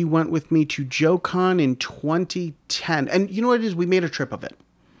 She went with me to JoeCon in 2010. And you know what it is? We made a trip of it.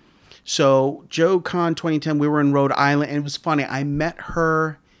 So JoeCon 2010, we were in Rhode Island, and it was funny. I met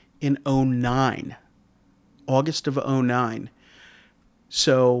her in 2009, August of 2009.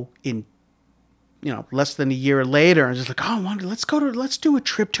 So in less than a year later, I was just like, let's do a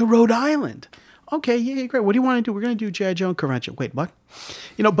trip to Rhode Island. Okay, yeah, great. What do you want to do? We're going to do G.I. Joe convention. Wait, what?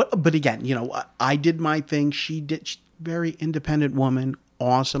 But again, I did my thing. She did. She's a very independent woman.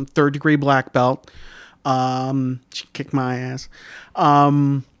 Awesome. 3rd degree black belt. She kicked my ass.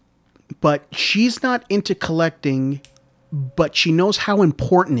 But she's not into collecting but she knows how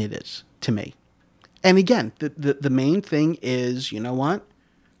important it is to me. And again, the main thing is, you know what?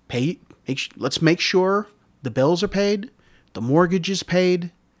 Let's make sure the bills are paid, the mortgage is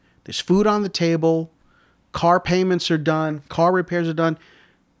paid, there's food on the table, car payments are done, car repairs are done.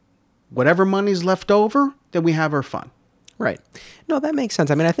 Whatever money's left over, then we have our fun. Right. No, that makes sense.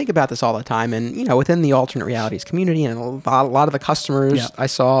 I mean, I think about this all the time, and within the alternate realities community and a lot of the customers I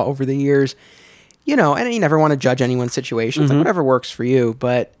saw over the years, and you never want to judge anyone's situation. It's like whatever works for you.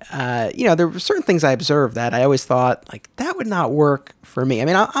 But there were certain things I observed that I always thought like that would not work for me. I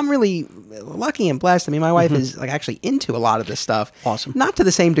mean, I'm really lucky and blessed. I mean, my wife is like actually into a lot of this stuff. Awesome. Not to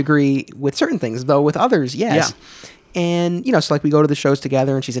the same degree with certain things, though. With others, yes. Yeah. And, so like we go to the shows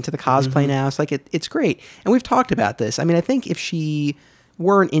together and she's into the cosplay now. So like it's great. And we've talked about this. I mean, I think if she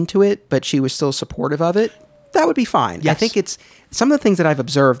weren't into it, but she was still supportive of it, that would be fine. Yes. I think it's some of the things that I've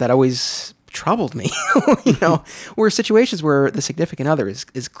observed that always troubled me, were situations where the significant other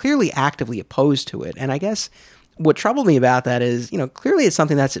is clearly actively opposed to it. And I guess what troubled me about that is, clearly it's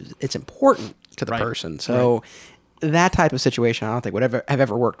something it's important to the person. So that type of situation, I don't think would have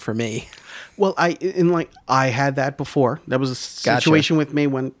ever worked for me. Well, I had that before. That was a situation with me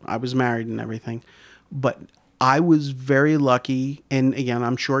when I was married and everything. But I was very lucky, and again,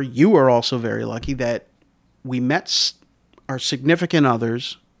 I'm sure you were also very lucky that we met our significant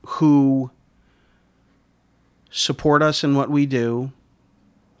others who support us in what we do,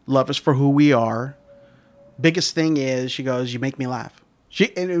 love us for who we are. Biggest thing is, she goes, "You make me laugh."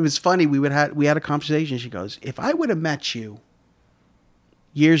 And it was funny. We had a conversation. She goes, "If I would have met you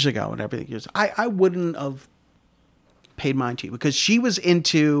years ago and everything, I wouldn't have paid mind to you," because she was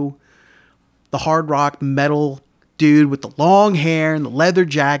into the hard rock metal dude with the long hair and the leather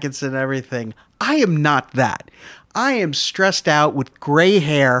jackets and everything. I am not that. I am stressed out with gray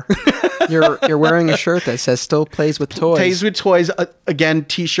hair. You're wearing a shirt that says "Still plays with toys." Plays with toys. Again,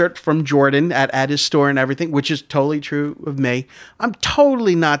 T-shirt from Jordan at his store and everything, which is totally true of me. I'm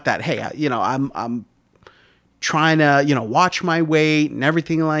totally not that. Hey, I'm trying to, watch my weight and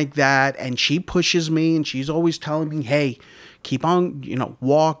everything like that. And she pushes me, and she's always telling me, "Hey, keep on,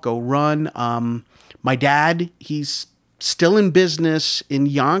 walk, go run." My dad, he's still in business in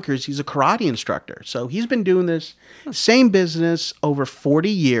Yonkers. He's a karate instructor. So he's been doing this same business over 40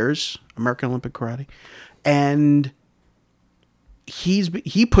 years, American Olympic Karate. And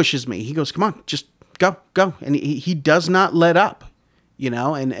he pushes me. He goes, "Come on, just go." And he does not let up,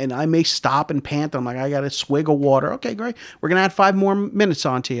 and I may stop and pant. I'm like, I got a swig of water. Okay, great. We're going to add 5 more minutes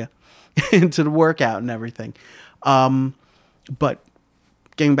onto you into the workout and everything. But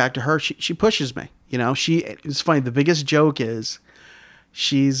getting back to her, she pushes me. It's funny. The biggest joke is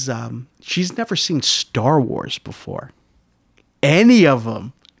she's never seen Star Wars before, any of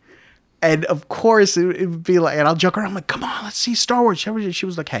them, and of course it would be like, and I'll joke around, I'm like, "Come on, let's see Star Wars." She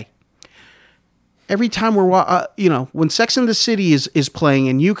was like, "Hey, every time when Sex and the City is playing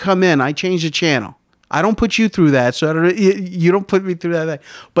and you come in, I change the channel. I don't put you through that, so you don't put me through that.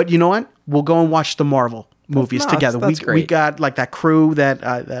 But you know what? We'll go and watch the Marvel movies together. That's great. We got like that crew that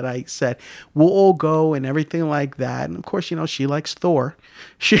I said. We'll all go and everything like that. And of course, she likes Thor.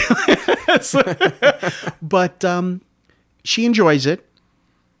 But she enjoys it.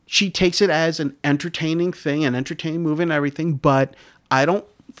 She takes it as an entertaining thing, an entertaining movie and everything. But I don't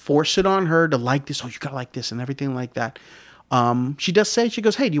force it on her to like this. "Oh, you gotta like this," and everything like that. She does say, she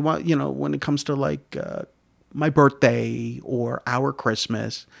goes, "Hey, do you want, when it comes to like my birthday or our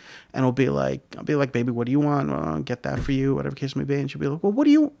Christmas," and I'll be like, "Baby, what do you want? Well, I'll get that for you," whatever case may be. And she'll be like, "Well, what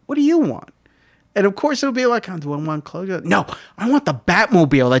do you want?" And of course it'll be like, "Do I want clothes?" "No, I want the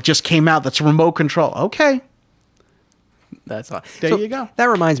Batmobile that just came out. That's remote control." "Okay." That's all. There you go. That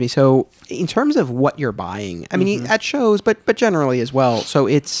reminds me. So in terms of what you're buying, I mean, at shows, but generally as well. So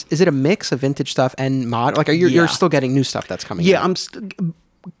is it a mix of vintage stuff and mod? Like, you're still getting new stuff that's coming in? Yeah,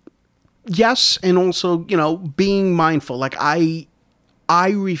 yes, and also, being mindful. Like, I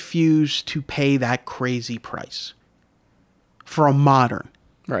refuse to pay that crazy price for a modern.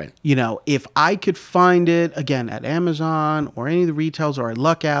 Right. If I could find it, again, at Amazon or any of the retails, or I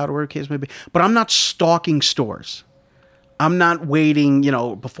luck out, or whatever the case may be. But I'm not stalking stores. I'm not waiting,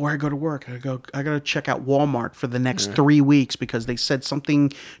 before I go to work. I got to check out Walmart for the next 3 weeks because they said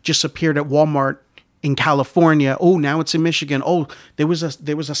something just appeared at Walmart in California. Oh, now it's in Michigan. Oh, there was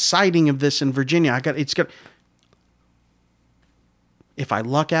a sighting of this in Virginia. If I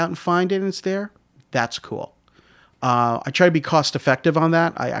luck out and find it and it's there, that's cool. I try to be cost effective on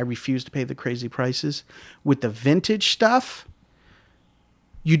that. I refuse to pay the crazy prices. With the vintage stuff,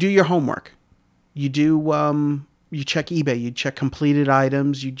 you do your homework. You do, you check eBay, you check completed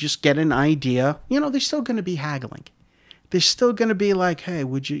items, you just get an idea. There's still going to be haggling. they're still going to be like, hey,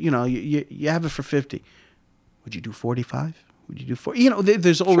 would you, you have it for 50. Would you do 45? Would you do 40?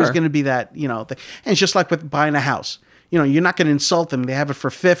 There's always Sure. going to be that, and it's just like with buying a house. You're not going to insult them. They have it for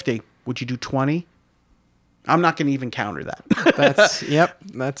 50. Would you do 20? I'm not going to even counter that.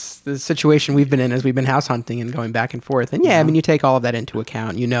 That's the situation we've been in as we've been house hunting and going back and forth. And I mean, you take all of that into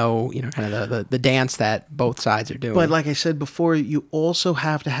account. Kind of the dance that both sides are doing. But like I said before, you also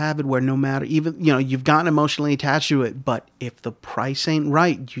have to have it where no matter, even, you've gotten emotionally attached to it, but if the price ain't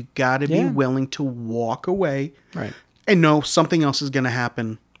right, you got to be willing to walk away, right, and know something else is going to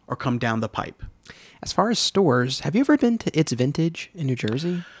happen or come down the pipe. As far as stores, have you ever been to It's Vintage in New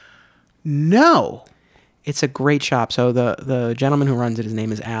Jersey? No. It's a great shop. So the gentleman who runs it, his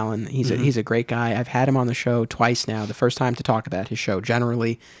name is Alan. He's a great guy. I've had him on the show twice now. The first time to talk about his show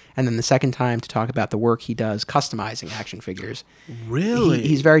generally, and then the second time to talk about the work he does customizing action figures. Really?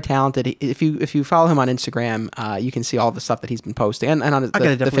 He's very talented. If you follow him on Instagram, you can see all the stuff that he's been posting, and on the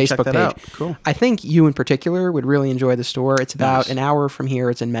Facebook page. Out. Cool. I think you in particular would really enjoy the store. It's about an hour from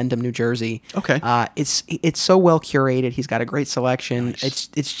here. It's in Mendham, New Jersey. Okay. It's so well curated. He's got a great selection. Nice.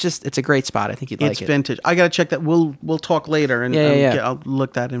 It's a great spot. I think you'd like it. It's vintage. I got to check that. We'll talk later, and I'll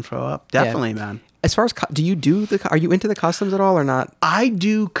look that info up. Definitely, man. As far as are you into the customs at all or not? I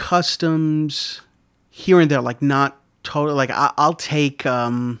do customs here and there, like not total. Like I'll take.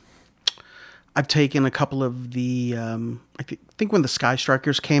 I've taken a couple of the. I think when the Sky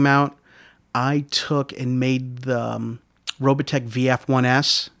Strikers came out, I took and made the Robotech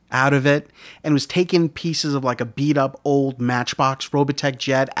VF1S out of it, and was taking pieces of like a beat up old Matchbox Robotech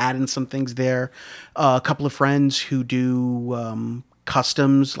jet, adding some things there. A couple of friends who do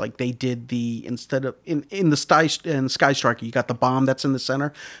customs, like they did instead of in the Sky Striker, you got the bomb that's in the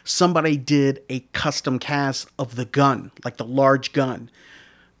center. Somebody did a custom cast of the gun, like the large gun,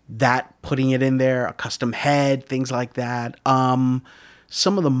 that putting it in there, a custom head, things like that. Some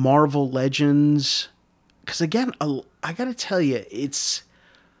of the Marvel Legends, because again, I got to tell you, it's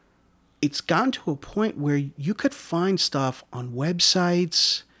gotten to a point where you could find stuff on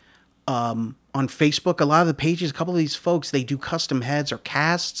websites, on Facebook. A lot of the pages, a couple of these folks, they do custom heads or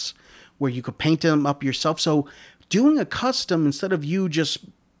casts where you could paint them up yourself. So doing a custom, instead of you just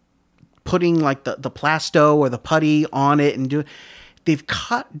putting like the Plasto or the putty on it and they've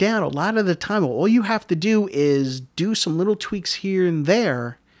cut down a lot of the time. All you have to do is do some little tweaks here and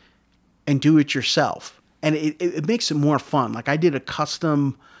there and do it yourself. And it makes it more fun. Like I did a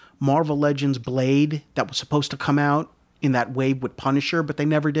custom Marvel Legends blade that was supposed to come out in that wave with Punisher, but they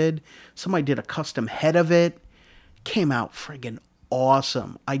never did. Somebody did a custom head of it. Came out friggin'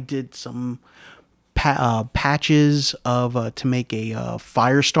 awesome. I did some patches of to make a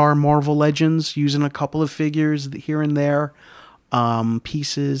Firestar Marvel Legends using a couple of figures here and there,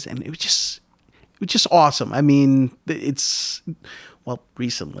 pieces, and it was just awesome. I mean,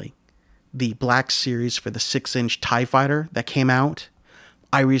 recently the Black Series for the 6-inch TIE Fighter that came out,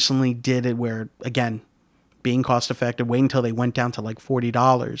 I recently did it where, again, being cost effective, waiting until they went down to like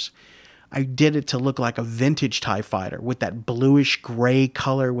 $40. I did it to look like a vintage TIE Fighter with that bluish gray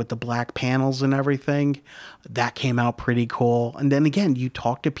color with the black panels and everything. That came out pretty cool. And then again, you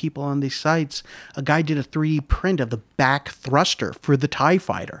talk to people on these sites. A guy did a 3D print of the back thruster for the TIE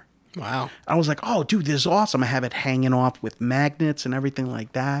Fighter. Wow. I was like, oh, dude, this is awesome. I have it hanging off with magnets and everything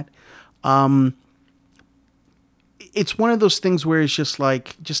like that. It's one of those things where it's just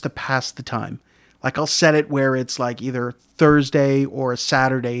to pass the time. Like I'll set it where it's like either Thursday or a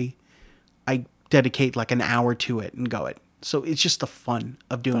Saturday. I dedicate like an hour to it and go it. So it's just the fun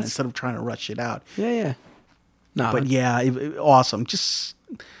of doing it instead of trying to rush it out. Yeah. No, but awesome. Just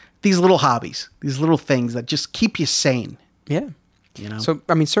these little hobbies, these little things that just keep you sane. Yeah. So,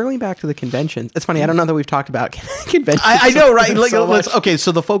 I mean, circling back to the conventions, it's funny. I don't know that we've talked about conventions. I know, right? Okay,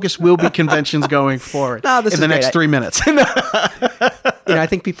 so the focus will be conventions going forward in the next 3 minutes. I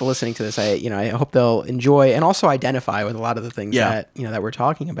think people listening to this, I hope they'll enjoy and also identify with a lot of the things that we're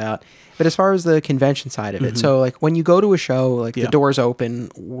talking about. But as far as the convention side of it, so like when you go to a show, like the doors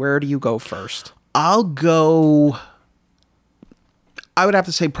open, where do you go first? I'll go. I would have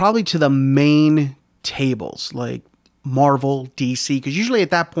to say probably to the main tables, like Marvel, DC, because usually at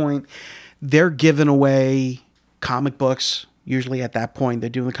that point they're giving away comic books. Usually at that point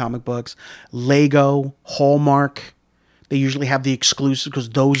they're doing the comic books. Lego, Hallmark, they usually have the exclusive because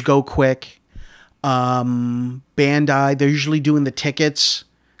those go quick. Bandai, they're usually doing the tickets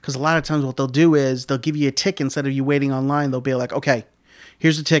because a lot of times what they'll do is they'll give you a ticket instead of you waiting online. They'll be like, okay,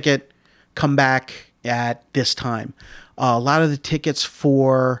 here's the ticket, come back at this time. A lot of the tickets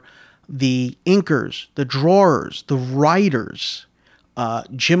for the inkers, the drawers, the writers,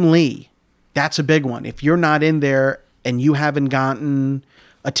 Jim Lee, that's a big one. If you're not in there and you haven't gotten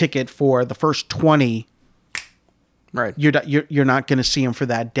a ticket for the first 20, Right. you're not going to see him for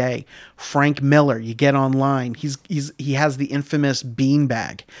that day. Frank Miller, you get online. He has the infamous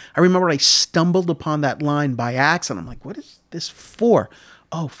beanbag. I remember I stumbled upon that line by accident. I'm like, what is this for?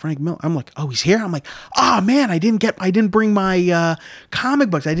 Oh, Frank Miller. I'm like, oh, he's here. I'm like, oh man, I didn't bring my comic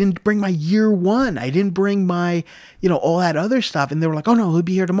books. I didn't bring my year one. I didn't bring my, all that other stuff. And they were like, oh no, he'll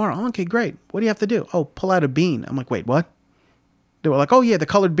be here tomorrow. Oh, okay, great. What do you have to do? Oh, pull out a bean. I'm like, wait, what? They were like, oh yeah, the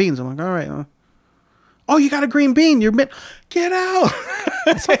colored beans. I'm like, all right. Oh, you got a green bean. Get out.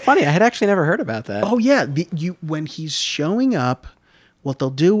 It's so funny. I had actually never heard about that. Oh yeah. When he's showing up, what they'll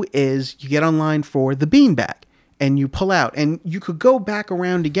do is you get online for the bean bag and you pull out, and you could go back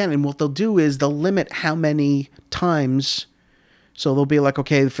around again. And what they'll do is they'll limit how many times. So they'll be like,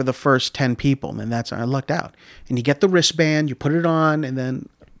 okay, for the first 10 people, and that's, I lucked out. And you get the wristband, you put it on, and then,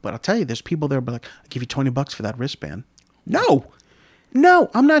 but I'll tell you, there's people there be like, I'll give you $20 for that wristband. No,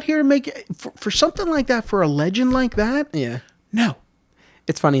 I'm not here to make it for something like that, for a legend like that. Yeah. No.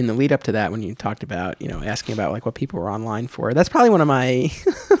 It's funny in the lead up to that when you talked about, asking about like what people were online for. That's probably one of my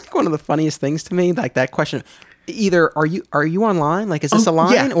one of the funniest things to me. Like that question, either are you online? Like, is this a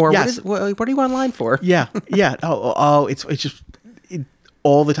line, yeah, or yes. what are you online for? Yeah. It's just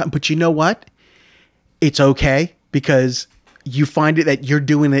all the time. But you know what? It's okay because you find it that you're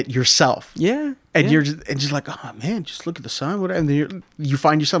doing it yourself. Yeah. And you're just like, oh man, just look at the sun, whatever. And then you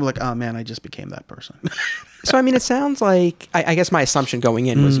find yourself like, oh man, I just became that person. So I mean, it sounds like I guess my assumption going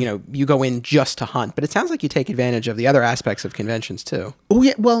in was, you go in just to hunt, but it sounds like you take advantage of the other aspects of conventions too. Oh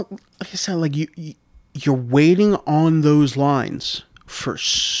yeah, well, like I said, like you're waiting on those lines for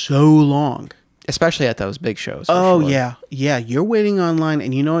so long, especially at those big shows. Oh sure. yeah, you're waiting online,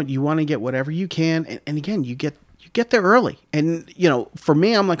 and you know what? You want to get whatever you can, and again, you get there early. And, for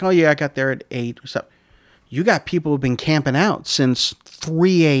me, I'm like, oh, yeah, I got there at 8 or so. You got people who've been camping out since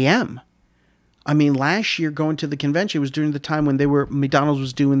 3 a.m. I mean, last year going to the convention was during the time when McDonald's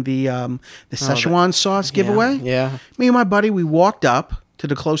was doing the Szechuan sauce giveaway. Yeah. Me and my buddy, we walked up to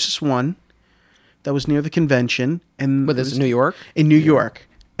the closest one that was near the convention. And this is New York? In New York.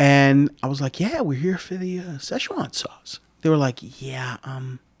 And I was like, yeah, we're here for the Szechuan sauce. They were like, yeah,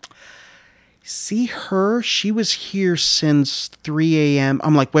 see her? She was here since 3 a.m.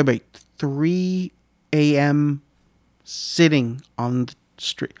 I'm like, wait, 3 a.m. sitting on the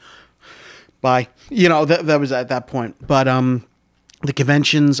street. Bye. That was at that point. But the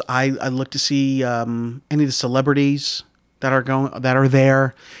conventions, I look to see any of the celebrities that are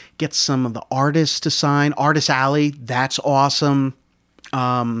there. Get some of the artists to sign. Artist Alley, that's awesome.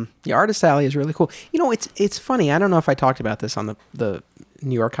 The Artist Alley is really cool. It's funny. I don't know if I talked about this on the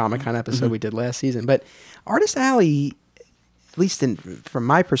New York Comic Con episode we did last season, but Artist Alley, at least from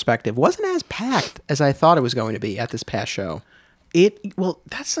my perspective, wasn't as packed as I thought it was going to be at this past show.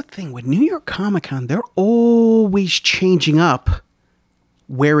 That's the thing with New York Comic Con. They're always changing up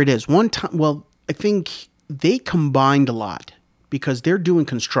where it is. One time, I think they combined a lot because they're doing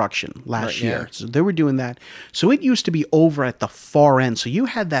construction last year. So they were doing that. So it used to be over at the far end. So you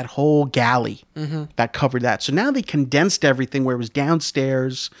had that whole galley that covered that. So now they condensed everything where it was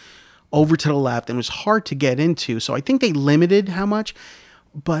downstairs over to the left, and it was hard to get into. So I think they limited how much.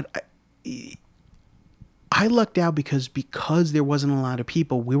 But I lucked out because there wasn't a lot of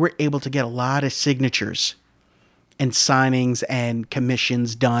people, we were able to get a lot of signatures and signings and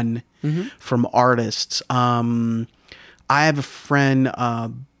commissions done from artists. I have a friend,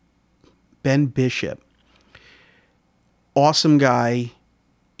 Ben Bishop, awesome guy.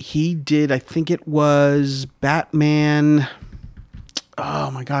 He did, I think it was Batman. Oh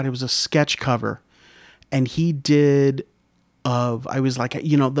my God, it was a sketch cover, and he did I was like,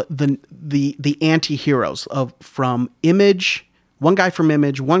 the anti-heroes from Image, one guy from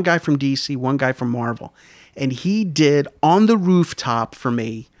Image, one guy from DC, one guy from Marvel, and he did on the rooftop for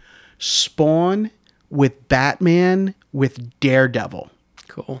me Spawn with Batman with Daredevil.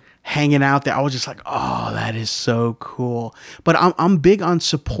 Cool. Hanging out there. I was just like, oh, that is so cool. But I'm big on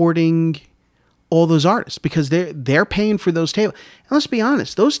supporting all those artists because they're paying for those tables. And let's be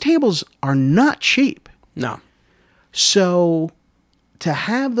honest, those tables are not cheap. No. So to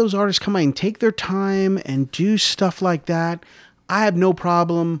have those artists come in and take their time and do stuff like that, I have no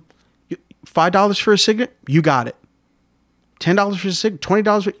problem. $5 for a cigarette, you got it. $10 for a cigarette,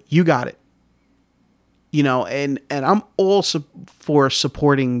 $20 you got it. And I'm all for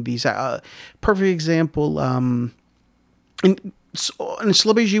supporting these. Perfect example, and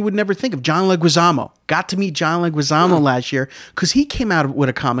celebrities you would never think of. John Leguizamo. Got to meet John Leguizamo last year because he came out with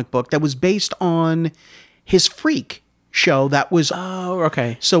a comic book that was based on his Freak show that was. Oh,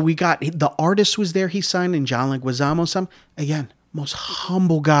 okay. So we got the artist was there. He signed, and John Leguizamo. Again, most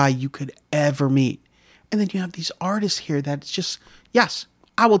humble guy you could ever meet. And then you have these artists here that's just, yes,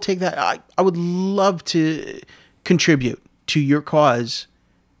 I will take that. I would love to contribute to your cause,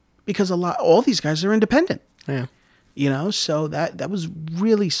 because all these guys are independent. Yeah. So that was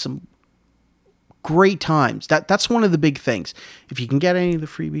really some great times. That's one of the big things. If you can get any of the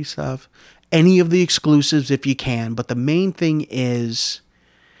freebie stuff, any of the exclusives if you can, but the main thing is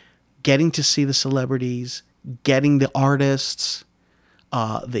getting to see the celebrities, getting the artists,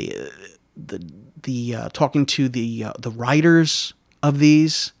 the talking to the writers of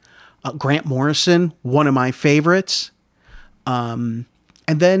these. Grant Morrison, one of my favorites. And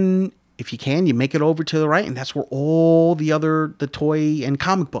then if you can, you make it over to the right, and that's where all the toy and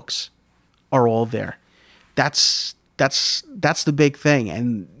comic books are all there. That's the big thing.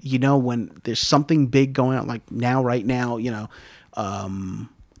 And when there's something big going on, like right now, it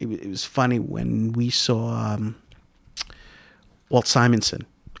was funny when we saw Walt Simonson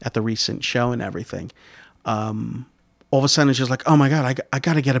at the recent show and everything. All of a sudden it's just like, oh my God, I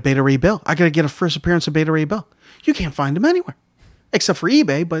got to get a Beta Ray Bill. I got to get a first appearance of Beta Ray Bill. You can't find them anywhere except for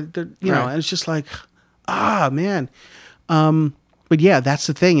eBay, but and it's just like, man. But yeah, that's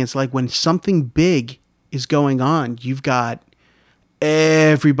the thing. It's like when something big is going on, you've got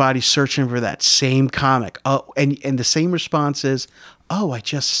everybody searching for that same comic. Oh, and the same response is, oh, I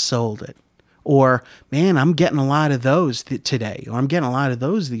just sold it. Or, man, I'm getting a lot of those today. Or I'm getting a lot of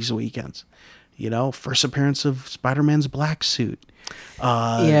those these weekends. First appearance of Spider-Man's black suit.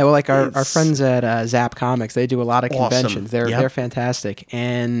 Yeah, well, like our friends at Zap Comics, they do a lot of conventions. Awesome. They're fantastic.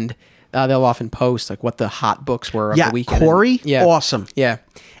 And they'll often post like what the hot books were of the weekend. Corey, yeah, awesome. Yeah.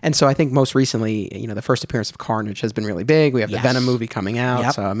 And so I think most recently, the first appearance of Carnage has been really big. We have the Venom movie coming out.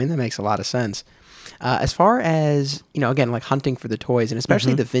 Yep. So, I mean, that makes a lot of sense. As far as, again, like hunting for the toys and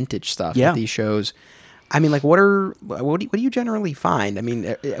especially the vintage stuff at these shows, I mean, like, what do you generally find? I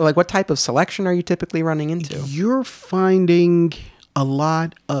mean, like, what type of selection are you typically running into? You're finding a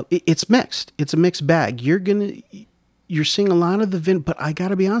lot of, it's mixed. It's a mixed bag. You're seeing a lot of the but I got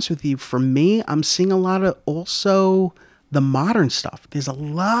to be honest with you, for me, I'm seeing a lot of also the modern stuff. There's a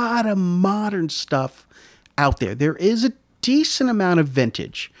lot of modern stuff out there. There is a decent amount of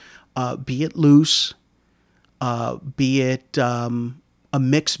vintage, be it loose, be it a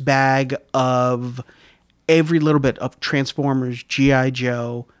mixed bag of every little bit of Transformers, G.I.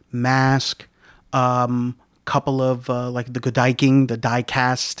 Joe, Mask, couple of like the Godaiking, the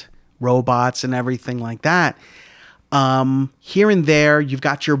die-cast robots and everything like that. Here and there, you've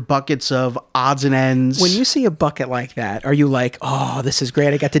got your buckets of odds and ends. When you see a bucket like that, are you like, oh, this is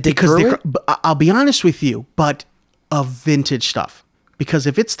great, I got to dig through it? I'll be honest with you, but of vintage stuff. Because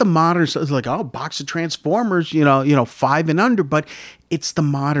if it's the modern stuff, it's like, oh, box of Transformers, 5 and under, but it's the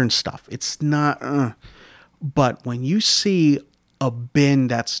modern stuff. It's not, But when you see a bin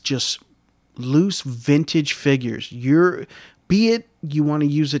that's just loose vintage figures, be it you want to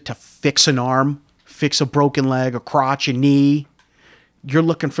use it to fix an arm, fix a broken leg, a crotch, a knee, you're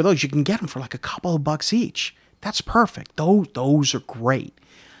looking for those. You can get them for like a couple of bucks each. That's perfect. Those are great.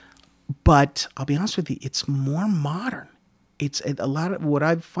 But I'll be honest with you, it's more modern. It's a lot of what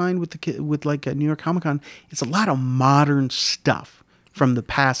I find with like a New York Comic Con. It's a lot of modern stuff from the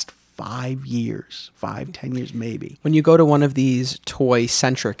past 5 years, 5-10 years maybe. When you go to one of these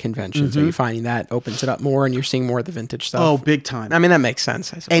toy-centric conventions, are you finding that opens it up more and you're seeing more of the vintage stuff? Oh, big time. I mean, that makes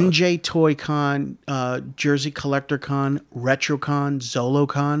sense, I suppose. NJ Toy Con, Jersey Collector Con, RetroCon,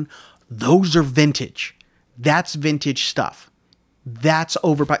 ZoloCon, those are vintage. That's vintage stuff. That's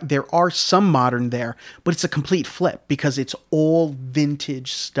there are some modern there, but it's a complete flip because it's all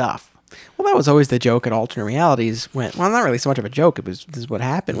vintage stuff. Well, that was always the joke at Alternate Realities. Not really so much of a joke. This is what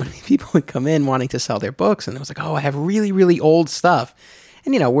happened when people would come in wanting to sell their books, and it was like, oh, I have really, really old stuff.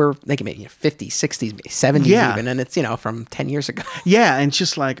 And, they can make 50s, 60s, 70s even, and it's, from 10 years ago. Yeah, and it's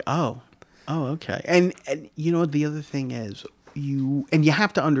just like, oh, okay. And the other thing is, you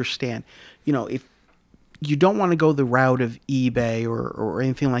have to understand, if you don't want to go the route of eBay or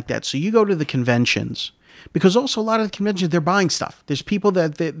anything like that, so you go to the conventions. Because also a lot of the conventions, they're buying stuff. There's people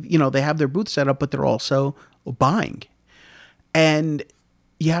that they have their booth set up, but they're also buying. And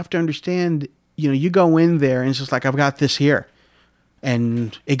you have to understand, you go in there and it's just like, I've got this here.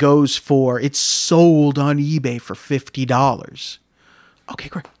 And it's sold on eBay for $50. Okay,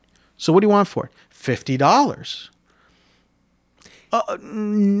 great. So what do you want for it? $50.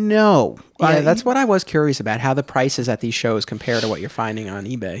 No. Yeah, that's what I was curious about, how the prices at these shows compare to what you're finding on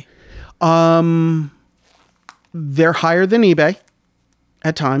eBay. They're higher than eBay.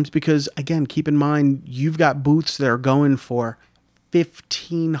 at times, because again, keep in mind, you've got booths that are going for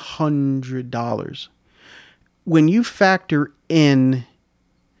 $1,500. When you factor in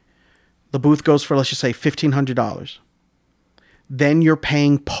the booth goes for, let's just say, $1,500, then you're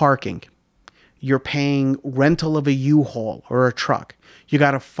paying parking. You're paying rental of a U-Haul or a truck. You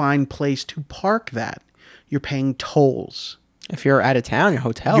got to find place to park that. You're paying tolls. If you're out of town, your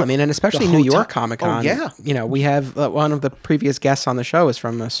hotel. I mean, and especially New York Comic Con. Oh, yeah. You know, we have one of the previous guests on the show is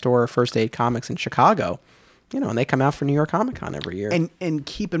from a store, First Aid Comics in Chicago. You know, and they come out for New York Comic Con every year. And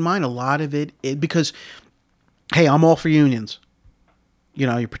keep in mind, a lot of it because, hey, I'm all for unions. You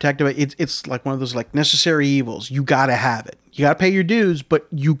know, you're protected. It's like one of those like necessary evils. You got to have it. You got to pay your dues, but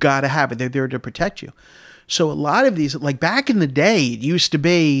you got to have it. They're there to protect you. So a lot of these, like back in the day, it used to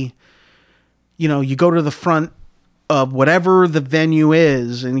be, you know, you go to the front of whatever the venue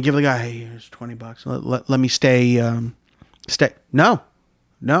is and you give the guy, hey, here's $20. Let me stay. No,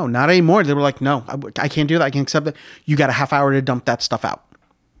 not anymore. They were like, no, I can't do that. I can't accept it. You got a half hour to dump that stuff out.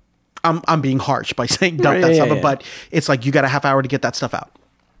 I'm being harsh by saying dump that stuff, but it's like you got a half hour to get that stuff out.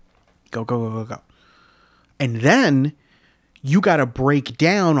 Go. And then you got to break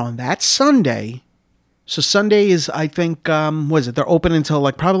down on that Sunday. So Sunday is, I think, what is it? They're open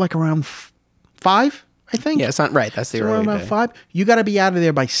until probably around 5, I think. Yeah, it's not right. That's the early around day. 5. You got to be out of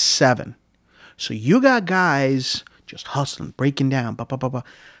there by 7. So you got guys just hustling, breaking down, blah, blah, blah, blah.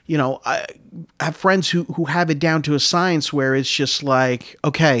 You know, I have friends who have it down to a science where it's just like,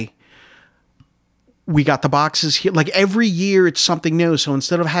 okay, we got the boxes here. Like every year it's something new. So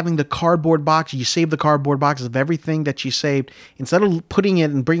instead of having the cardboard box, you save the cardboard boxes of everything that you saved. Instead of putting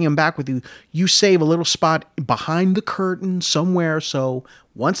it and bringing them back with you, you save a little spot behind the curtain somewhere. So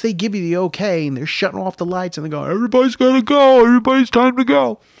once they give you the okay and they're shutting off the lights and they go, everybody's got to go. Everybody's time to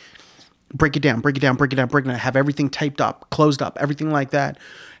go. Break it down. Have everything taped up, closed up, everything like that.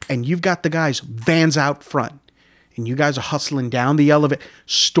 And you've got the guys, vans out front. And you guys are hustling down the elevator.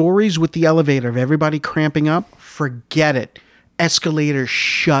 Stories with the elevator of everybody cramping up, forget it. Escalator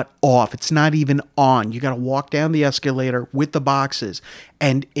shut off. It's not even on. You got to walk down the escalator with the boxes.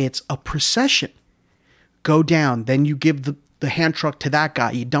 And it's a procession. Go down. Then you give the hand truck to that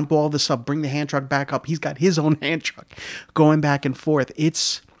guy. You dump all this up, bring the hand truck back up. He's got his own hand truck going back and forth.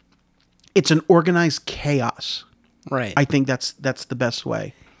 It's an organized chaos. Right. I think that's the best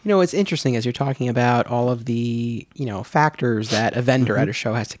way. You know, it's interesting as you're talking about all of the, you know, factors that a vendor at a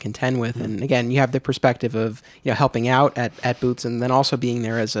show has to contend with. And again, you have the perspective of, you know, helping out at booths and then also being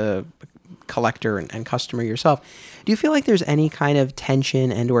there as a collector and customer yourself. Do you feel like there's any kind of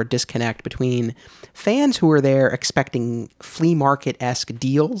tension and or disconnect between fans who are there expecting flea market-esque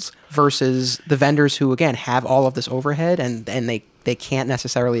deals versus the vendors who, again, have all of this overhead and they can't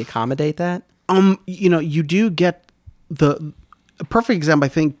necessarily accommodate that? You know, you do get a perfect example, I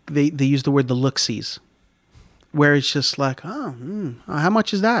think they use the word the look-sees, where it's just like, how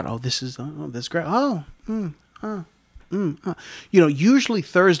much is that? Oh, this is great. You know, usually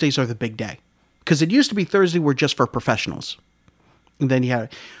Thursdays are the big day because it used to be Thursday were just for professionals. And then you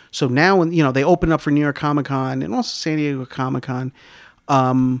had, so now when, you know, they open up for New York Comic Con and also San Diego Comic Con,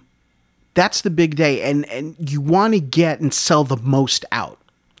 that's the big day. And you want to get and sell the most out.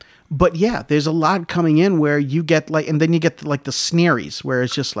 But yeah, there's a lot coming in where you get and then you get the snaries where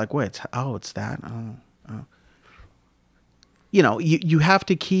it's just like, wait, it's that. Oh. You know, you have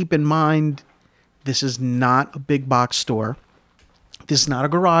to keep in mind, this is not a big box store. This is not a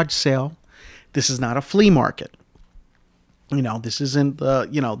garage sale. This is not a flea market. You know, this isn't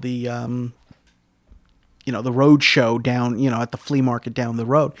the road show down, you know, at the flea market down the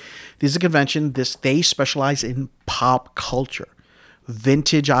road. This is a convention. They specialize in pop culture.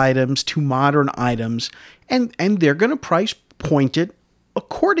 Vintage items to modern items, and they're going to price point it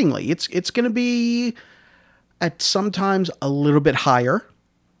accordingly. It's going to be at sometimes a little bit higher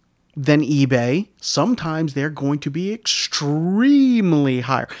than eBay. Sometimes they're going to be extremely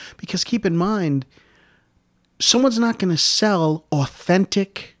higher because keep in mind, someone's not going to sell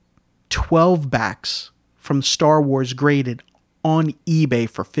authentic 12 backs from Star Wars graded on eBay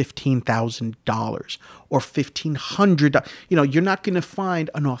for $15,000 or $1,500. You know, you're not going to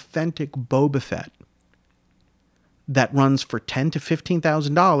find an authentic Boba Fett that runs for $10,000 to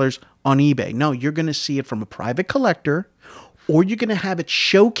 $15,000 on eBay. No, you're going to see it from a private collector, or you're going to have it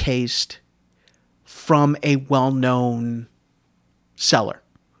showcased from a well-known seller.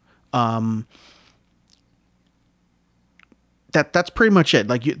 That's pretty much it.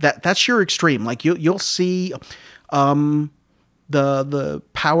 Like that's your extreme. Like you'll see. The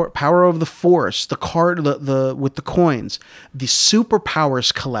power of the Force, the card, the with the coins, the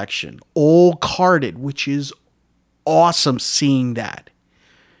Superpowers collection, all carded, which is awesome seeing that.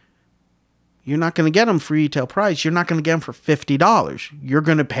 you're not going to get them for retail price. You're not going to get them for $50. You're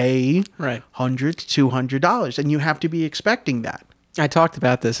going to pay Right. $100 to $200, and you have to be expecting that. I talked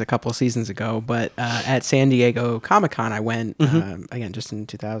about this a couple of seasons ago, but at San Diego Comic-Con, I went, again, just in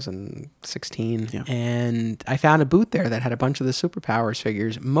 2016, and I found a booth there that had a bunch of the Superpowers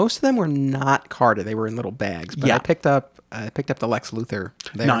figures. Most of them were not carded. They were in little bags, but I picked up the Lex Luthor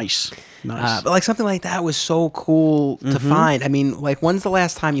there. Nice. But like something like that was so cool to find. I mean, like, when's the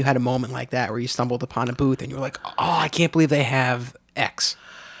last time you had a moment like that where you stumbled upon a booth and you were like, oh, I can't believe they have X?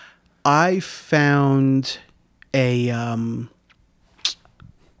 I found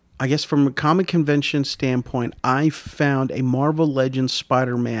I guess from a comic convention standpoint, I found a Marvel Legends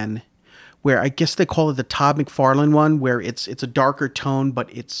Spider-Man where I guess they call it the Todd McFarlane one, where it's a darker tone, but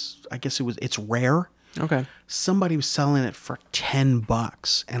it's rare. Okay. Somebody was selling it for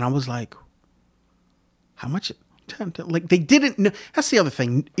 $10, and I was like, how much? 10, like, they didn't know. That's the other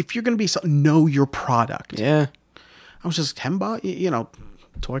thing. If you're going to be something, know your product. Yeah. I was just $10,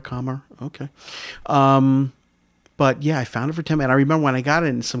 toy comma. Okay. But yeah, I found it for $10. And I remember when I got it,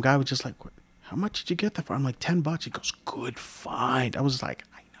 and some guy was just like, how much did you get that for? I'm like, $10. He goes, good find. I was like,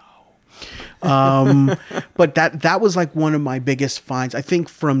 I know. But that was like one of my biggest finds. I think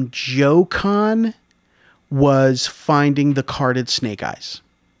from Joe Con was finding the carded Snake Eyes.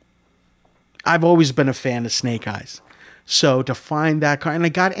 I've always been a fan of Snake Eyes. So to find that card, and I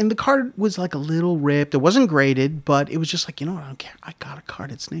got it, and the card was like a little ripped. It wasn't graded, but it was just like, I don't care. I got a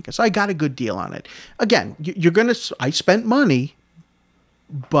carded Snake Eyes. So I got a good deal on it. Again, I spent money,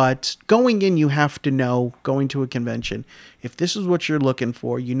 but going in, you have to know, going to a convention, if this is what you're looking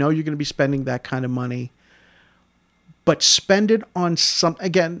for, you're going to be spending that kind of money, but spend it on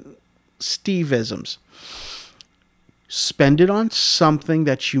again, Steve-isms. Spend it on something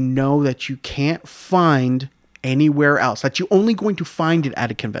that you know that you can't find anywhere else, that you're only going to find it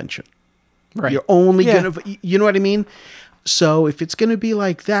at a convention. Right. You're only going to, you know what I mean? So if it's going to be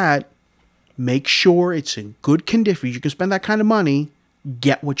like that, make sure it's in good condition. If you can spend that kind of money,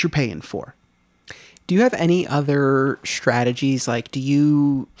 get what you're paying for. Do you have any other strategies? Like, do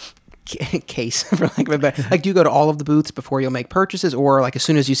you case for like do you go to all of the booths before you'll make purchases, or like as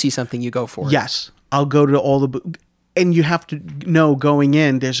soon as you see something you go for it? Yes, I'll go to all the booths. And you have to know going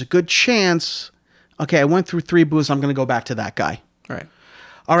in, there's a good chance, okay, I went through 3 booths, I'm going to go back to that guy. Right.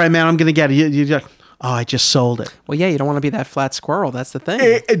 All right, man, I'm going to get it. I just sold it. Well, yeah, you don't want to be that flat squirrel. That's the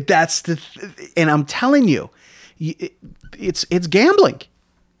thing. And I'm telling you, it's gambling.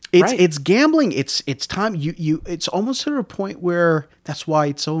 It's gambling. It's time. It's almost to a point where that's why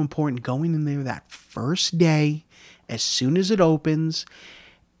it's so important going in there that first day, as soon as it opens.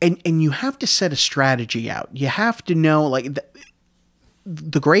 And you have to set a strategy out. You have to know, like,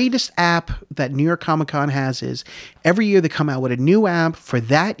 the greatest app that New York Comic Con has is every year they come out with a new app for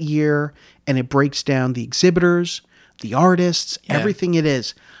that year, and it breaks down the exhibitors, the artists, everything it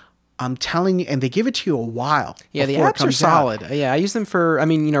is. I'm telling you, and they give it to you a while. Yeah, the apps are solid. Yeah, I use them for,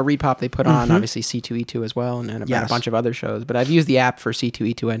 ReedPop, they put on, obviously, C2E2 as well, and a bunch of other shows. But I've used the app for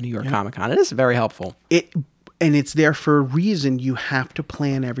C2E2 at New York Comic Con. It is very helpful. And it's there for a reason. You have to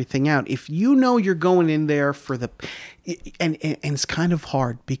plan everything out. If you know you're going in there for and it's kind of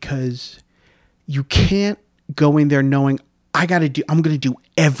hard because you can't go in there knowing I'm going to do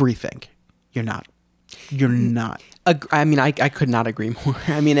everything. You're not. I could not agree more.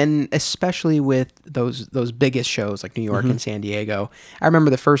 And especially with those biggest shows like New York and San Diego. I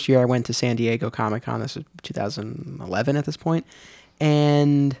remember the first year I went to San Diego Comic-Con, this was 2011 at this point.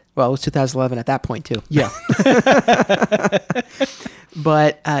 And, well, it was 2011 at that point, too. Yeah.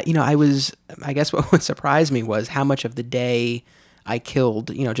 But, I guess what would surprise me was how much of the day I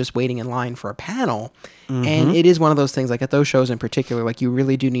killed, just waiting in line for a panel. And it is one of those things, like at those shows in particular, like you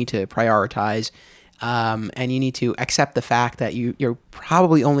really do need to prioritize. And you need to accept the fact that you're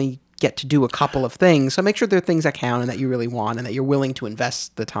probably only get to do a couple of things. So make sure there are things that count and that you really want and that you're willing to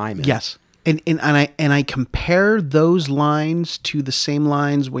invest the time in. Yes. And I compare those lines to the same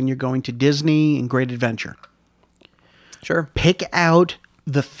lines when you're going to Disney and Great Adventure. Sure. Pick out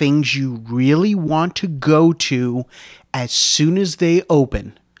the things you really want to go to as soon as they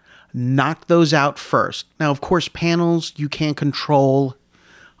open. Knock those out first. Now, of course, panels you can't control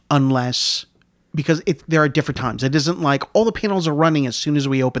because there are different times. It isn't like all the panels are running as soon as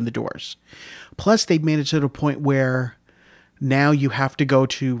we open the doors. Plus, they've made it to the point where now you have to go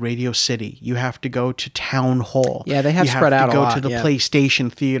to Radio City. You have to go to Town Hall. Yeah, they have spread out a lot. You have to go to the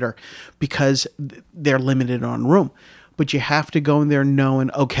PlayStation Theater because they're limited on room. But you have to go in there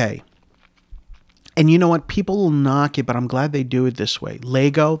knowing, okay. And you know what? People will knock it, but I'm glad they do it this way.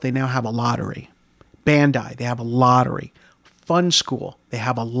 Lego, they now have a lottery. Bandai, they have a lottery. Fun School, they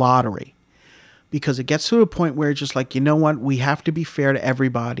have a lottery. because it gets to a point where it's just like, you know what? We have to be fair to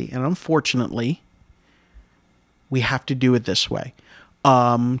everybody. And unfortunately, we have to do it this way.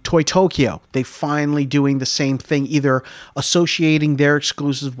 Toy Tokyo, they finally doing the same thing, either associating their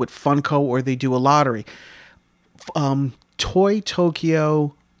exclusives with Funko or they do a lottery. Toy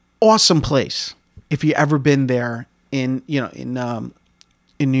Tokyo, awesome place. If you ever been there in New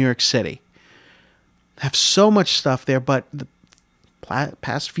York City, have so much stuff there, but the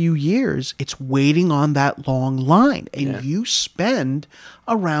past few years, it's waiting on that long line, and you spend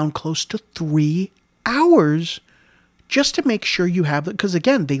around close to 3 hours just to make sure you have it. Because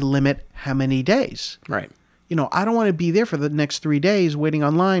again, they limit how many days. Right. I don't want to be there for the next 3 days waiting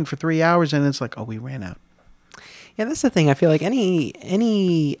online for 3 hours, and it's like, oh, we ran out. Yeah, that's the thing. I feel like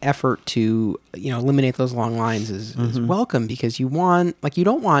any effort to eliminate those long lines is welcome, because you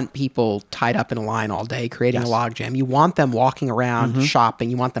don't want people tied up in a line all day creating a logjam. You want them walking around shopping.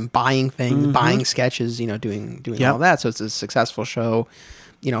 You want them buying things, buying sketches. Doing all that. So it's a successful show,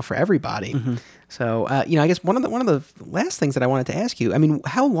 for everybody. So I guess one of the last things that I wanted to ask you. I mean,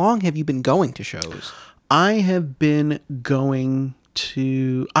 how long have you been going to shows? I have been going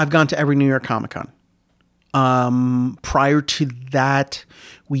to. I've gone to every New York Comic Con. Prior to that,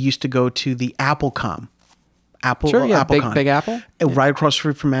 we used to go to the AppleCon. AppleCon. Big Apple, right across the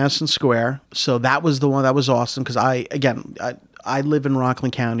street from Madison Square. So that was the one that was awesome because I live in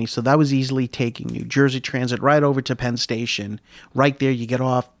Rockland County, so that was easily taking New Jersey Transit right over to Penn Station. Right there, you get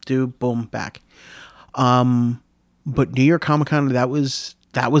off, boom, back. But New York Comic Con, that was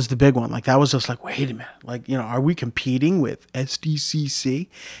the big one. Like, that was just like, wait a minute, like, are we competing with SDCC?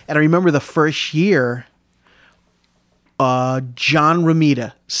 And I remember the first year. John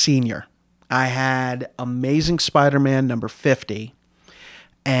Romita Sr. I had Amazing Spider-Man number 50.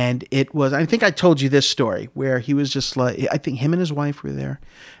 And it was, I think I told you this story where he was just like, I think him and his wife were there.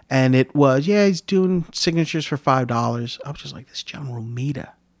 And it was, he's doing signatures for $5. I was just like, this John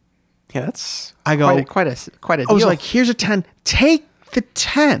Romita. Yeah, that's quite a deal. I was like, here's a 10. Take the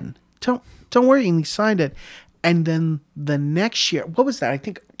 10. Don't worry. And he signed it. And then the next year, what was that? I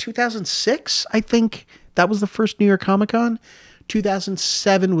think 2006, I think. That was the first New York Comic Con.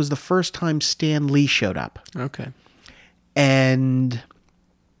 2007 was the first time Stan Lee showed up. Okay. And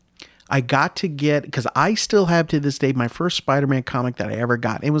I got to get, because I still have to this day my first Spider-Man comic that I ever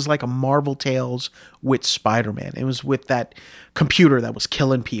got. It was like a Marvel Tales with Spider-Man. It was with that computer that was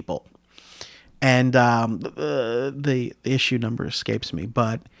killing people. And the issue number escapes me.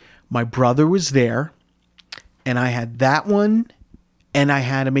 But my brother was there, and I had that one. And I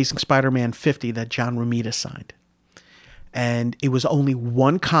had Amazing Spider-Man 50 that John Romita signed. And it was only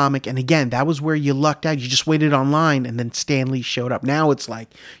one comic. And again, that was where you lucked out. You just waited online, and then Stan Lee showed up. Now it's like,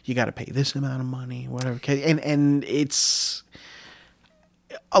 you got to pay this amount of money, whatever. And it's...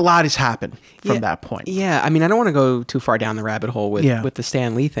 a lot has happened from that point. Yeah, I mean, I don't want to go too far down the rabbit hole with the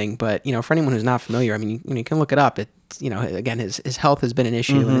Stan Lee thing, but for anyone who's not familiar, I mean, you can look it up. It's again, his health has been an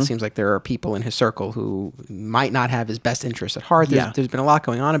issue, and it seems like there are people in his circle who might not have his best interests at heart. There's been a lot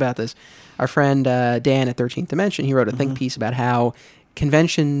going on about this. Our friend Dan at 13th Dimension, he wrote a think piece about how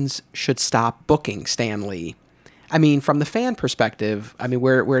conventions should stop booking Stan Lee. I mean, from the fan perspective, I mean,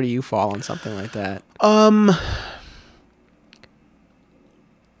 where do you fall on something like that?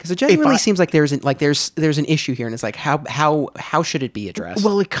 Because it genuinely seems like there's an issue here, and it's like how should it be addressed?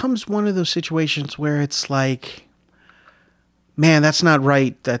 Well, it comes one of those situations where it's like, man, that's not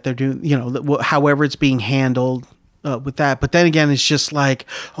right that they're doing, however it's being handled with that. But then again, it's just like,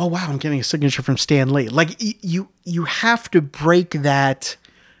 oh wow, I'm getting a signature from Stan Lee. Like you have to break that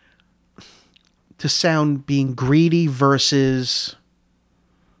to sound being greedy versus,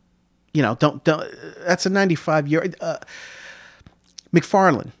 don't. That's a 95-year.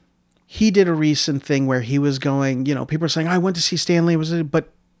 McFarlane, he did a recent thing where he was going, people are saying, I went to see Stan Lee, but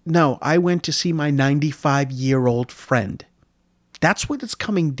no, I went to see my 95-year-old friend. That's what it's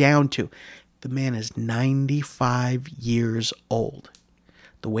coming down to. The man is 95 years old.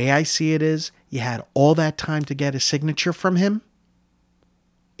 The way I see it is, you had all that time to get a signature from him.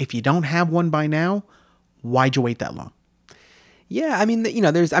 If you don't have one by now, why'd you wait that long? Yeah, I mean,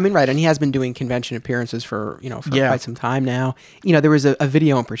 right, and he has been doing convention appearances for quite some time now. There was a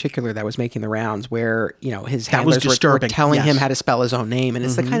video in particular that was making the rounds where, his handlers were telling him how to spell his own name, and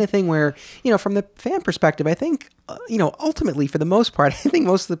it's the kind of thing where, from the fan perspective, I think, ultimately, for the most part, I think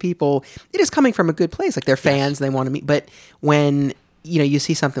most of the people, it is coming from a good place. Like, they're fans, they want to meet, but when, you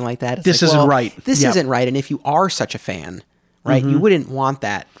see something like that, it's this isn't right. This isn't right, and if you are such a fan, right, you wouldn't want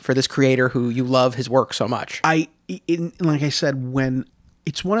that for this creator who you love his work so much. Like I said, when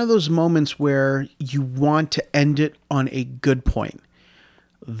it's one of those moments where you want to end it on a good point.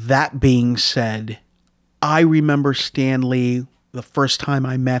 That being said, I remember Stan Lee, the first time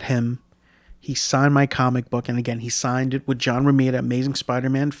I met him, he signed my comic book. And again, he signed it with John Romita, Amazing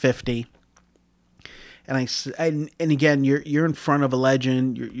Spider-Man 50. And again, you're in front of a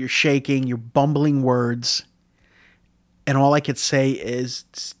legend. You're shaking. You're bumbling words. And all I could say is,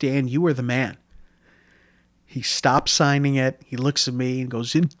 Stan, you are the man. He stops signing it. He looks at me and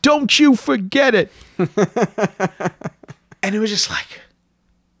goes, and don't you forget it. And it was just like,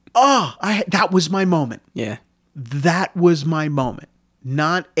 that was my moment. Yeah. That was my moment.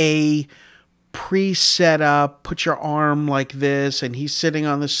 Not a pre-set up, put your arm like this, and he's sitting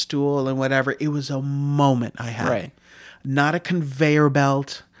on the stool and whatever. It was a moment I had. Right. Not a conveyor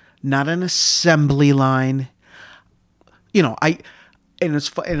belt, not an assembly line. You know, and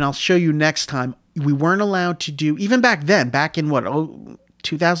I'll show you next time. We weren't allowed to do, even back then, back in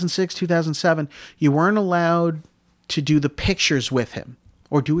 2006, 2007, you weren't allowed to do the pictures with him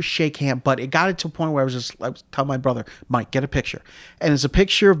or do a shake hand. But it got to a point where I was telling my brother, Mike, get a picture. And it's a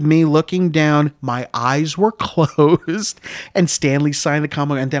picture of me looking down. My eyes were closed and Stan Lee signed the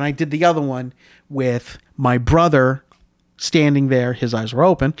comic. And then I did the other one with my brother standing there. His eyes were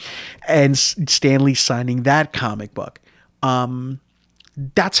open and Stan Lee signing that comic book.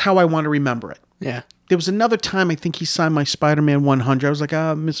 That's how I want to remember it. Yeah. There was another time I think he signed my Spider-Man 100. I was like,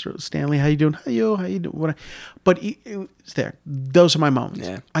 Mr. Stan Lee, how you doing? How you doing? But it's there. Those are my moments.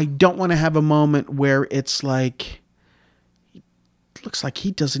 Yeah. I don't want to have a moment where it's like, it looks like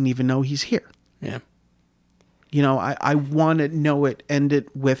he doesn't even know he's here. Yeah. You know, I want to know it ended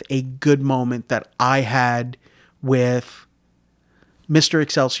with a good moment that I had with Mr.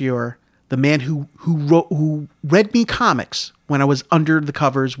 Excelsior, the man who read me comics when I was under the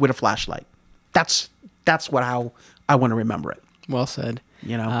covers with a flashlight. That's how I want to remember it. Well said.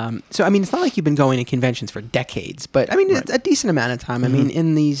 You know? So, I mean, it's not like you've been going to conventions for decades, but I mean, it's a decent amount of time. Mm-hmm. I mean,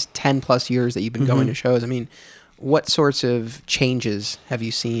 in these 10 plus years that you've been going to shows, I mean, what sorts of changes have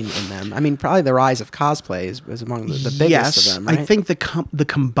you seen in them? I mean, probably the rise of cosplay is among the biggest of them, right? I think the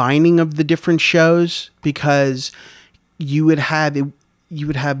combining of the different shows, because you would have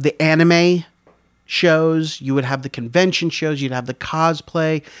the anime shows, you would have the convention shows, you'd have the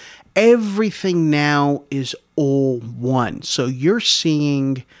cosplay. Everything now is all one. So you're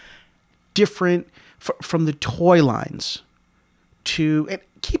seeing different, from the toy lines to, and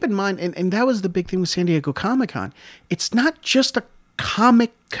keep in mind, and that was the big thing with San Diego Comic-Con. It's not just a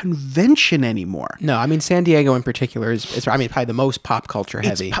comic convention anymore. No, I mean, San Diego in particular is I mean, probably the most pop culture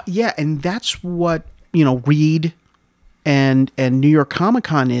heavy. Yeah, and that's what, you know, Reed and New York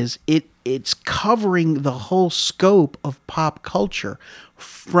Comic-Con is. It's covering the whole scope of pop culture,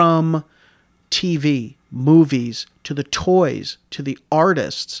 from TV, movies, to the toys, to the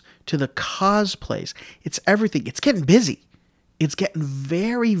artists, to the cosplays. It's everything. It's getting busy. It's getting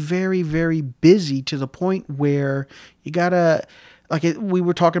very, very, very busy to the point where you gotta, we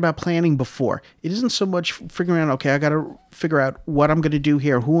were talking about planning before. It isn't so much figuring out, okay, I gotta figure out what I'm gonna do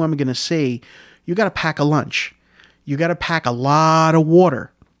here, who I'm gonna see. You gotta pack a lunch. You gotta pack a lot of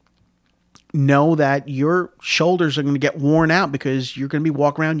water. Know that your shoulders are going to get worn out because you're going to be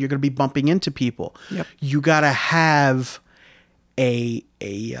walking around, you're going to be bumping into people. Yep. You got to have you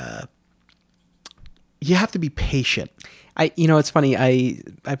have to be patient. It's funny. I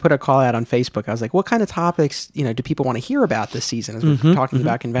put a call out on Facebook. I was like, what kind of topics, do people want to hear about this season as we're talking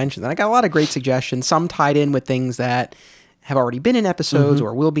about conventions? And I got a lot of great suggestions, some tied in with things that have already been in episodes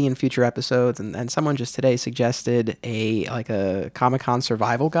or will be in future episodes. And someone just today suggested a Comic-Con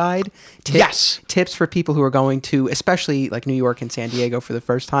survival guide. Tips for people who are going to, especially like New York and San Diego for the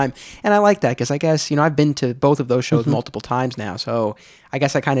first time. And I like that because I guess, I've been to both of those shows multiple times now. So I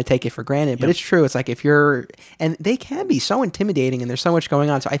guess I kind of take it for granted. But it's true. It's like and they can be so intimidating and there's so much going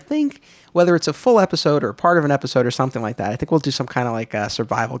on. So I think whether it's a full episode or part of an episode or something like that, I think we'll do some kind of like a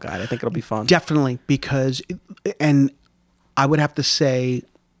survival guide. I think it'll be fun. Definitely, because, and I would have to say,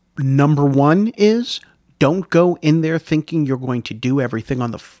 number one is don't go in there thinking you're going to do everything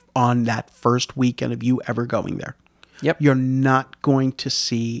on that first weekend of you ever going there. Yep. You're not going to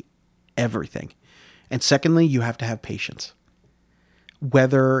see everything. And secondly, you have to have patience.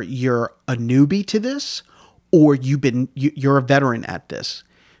 Whether you're a newbie to this or you're a veteran at this,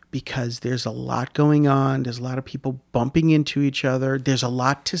 because there's a lot going on. There's a lot of people bumping into each other. There's a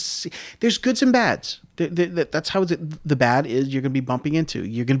lot to see. There's goods and bads. That's how the bad is you're going to be bumping into.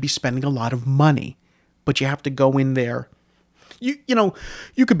 You're going to be spending a lot of money, but you have to go in there. You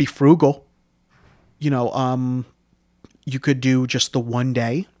could be frugal. You could do just the one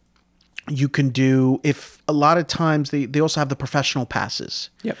day. You can do, if a lot of times they also have the professional passes.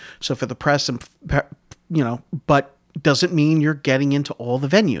 Yep. So for the press and, but Doesn't mean you're getting into all the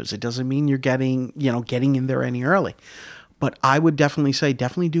venues. It doesn't mean you're getting in there any early. But I would definitely say,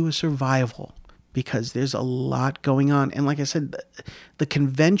 definitely do a survival, because there's a lot going on. And like I said, the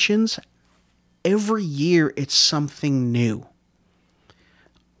conventions, every year it's something new.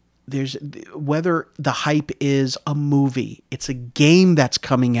 There's, whether the hype is a movie, it's a game that's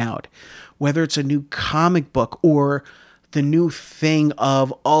coming out, whether it's a new comic book or the new thing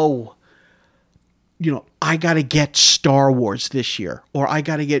of, I got to get Star Wars this year, or I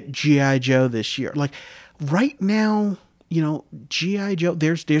got to get G.I. Joe this year. Like right now, G.I. Joe,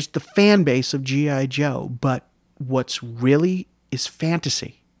 there's the fan base of G.I. Joe, but what's really is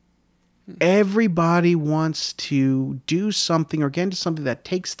fantasy. Everybody wants to do something or get into something that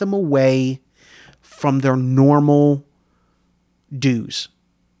takes them away from their normal dues.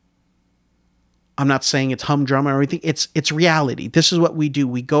 I'm not saying it's humdrum or anything. It's reality. This is what we do.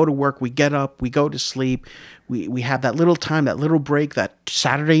 We go to work, we get up, we go to sleep. We have that little time, that little break, that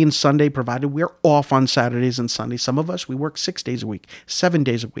Saturday and Sunday, provided we're off on Saturdays and Sundays. Some of us, we work 6 days a week, 7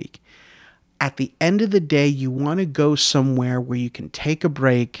 days a week. At the end of the day, you want to go somewhere where you can take a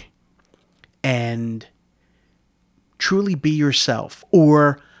break and truly be yourself,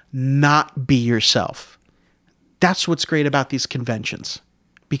 or not be yourself. That's what's great about these conventions,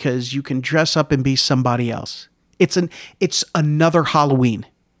 because you can dress up and be somebody else. It's another Halloween.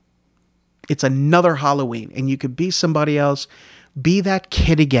 It's another Halloween, and you could be somebody else. Be that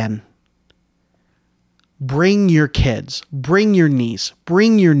kid again. Bring your kids, bring your niece,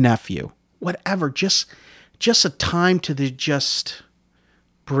 bring your nephew, whatever. Just a time to just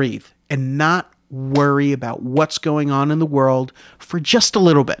breathe and not worry about what's going on in the world for just a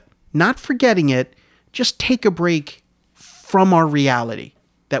little bit. Not forgetting it, just take a break from our reality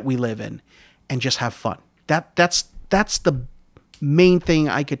that we live in and just have fun. That's the main thing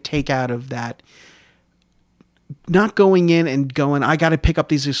I could take out of that. Not going in and going, I got to pick up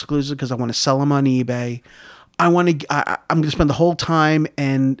these exclusives because I want to sell them on eBay. I'm going to spend the whole time.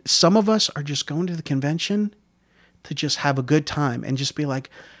 And some of us are just going to the convention to just have a good time and just be like,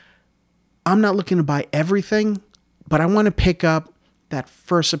 I'm not looking to buy everything, but I want to pick up that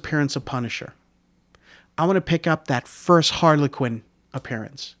first appearance of Punisher. I want to pick up that first Harley Quinn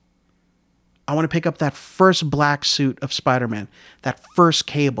appearance. I want to pick up that first black suit of Spider-Man, that first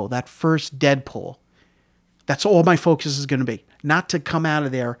Cable, that first Deadpool. That's all my focus is going to be. Not to come out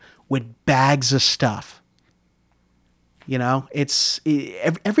of there with bags of stuff.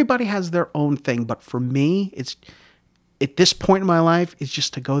 Everybody has their own thing, but for me, it's at this point in my life, it's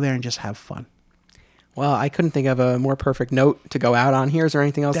just to go there and just have fun. Well, I couldn't think of a more perfect note to go out on here. Is there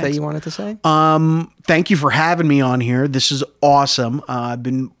anything else that you wanted to say? Thank you for having me on here. This is awesome. I've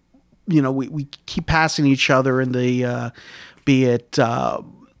been, we keep passing each other in the, be it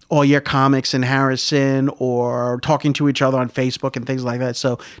All Year Comics in Harrison, or talking to each other on Facebook and things like that.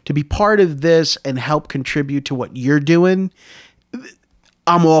 So to be part of this and help contribute to what you're doing,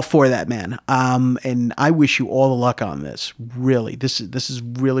 I'm all for that, man. And I wish you all the luck on this. Really, this is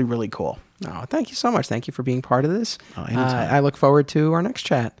really, really cool. Oh, thank you so much. Thank you for being part of this. Oh, anytime. I look forward to our next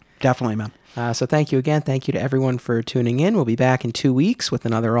chat. Definitely, man. So thank you again. Thank you to everyone for tuning in. We'll be back in 2 weeks with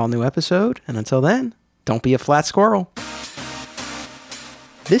another all-new episode. And until then, don't be a flat squirrel.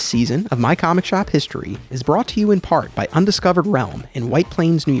 This season of My Comic Shop History is brought to you in part by Undiscovered Realm in White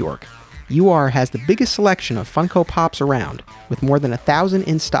Plains, New York. UR has the biggest selection of Funko Pops around, with more than 1,000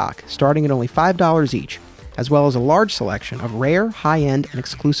 in stock, starting at only $5 each, as well as a large selection of rare, high-end, and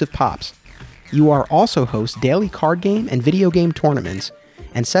exclusive Pops. UR also hosts daily card game and video game tournaments,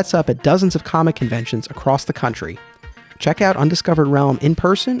 and sets up at dozens of comic conventions across the country. Check out Undiscovered Realm in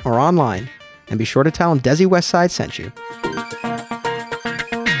person or online, and be sure to tell them Desi Westside sent you.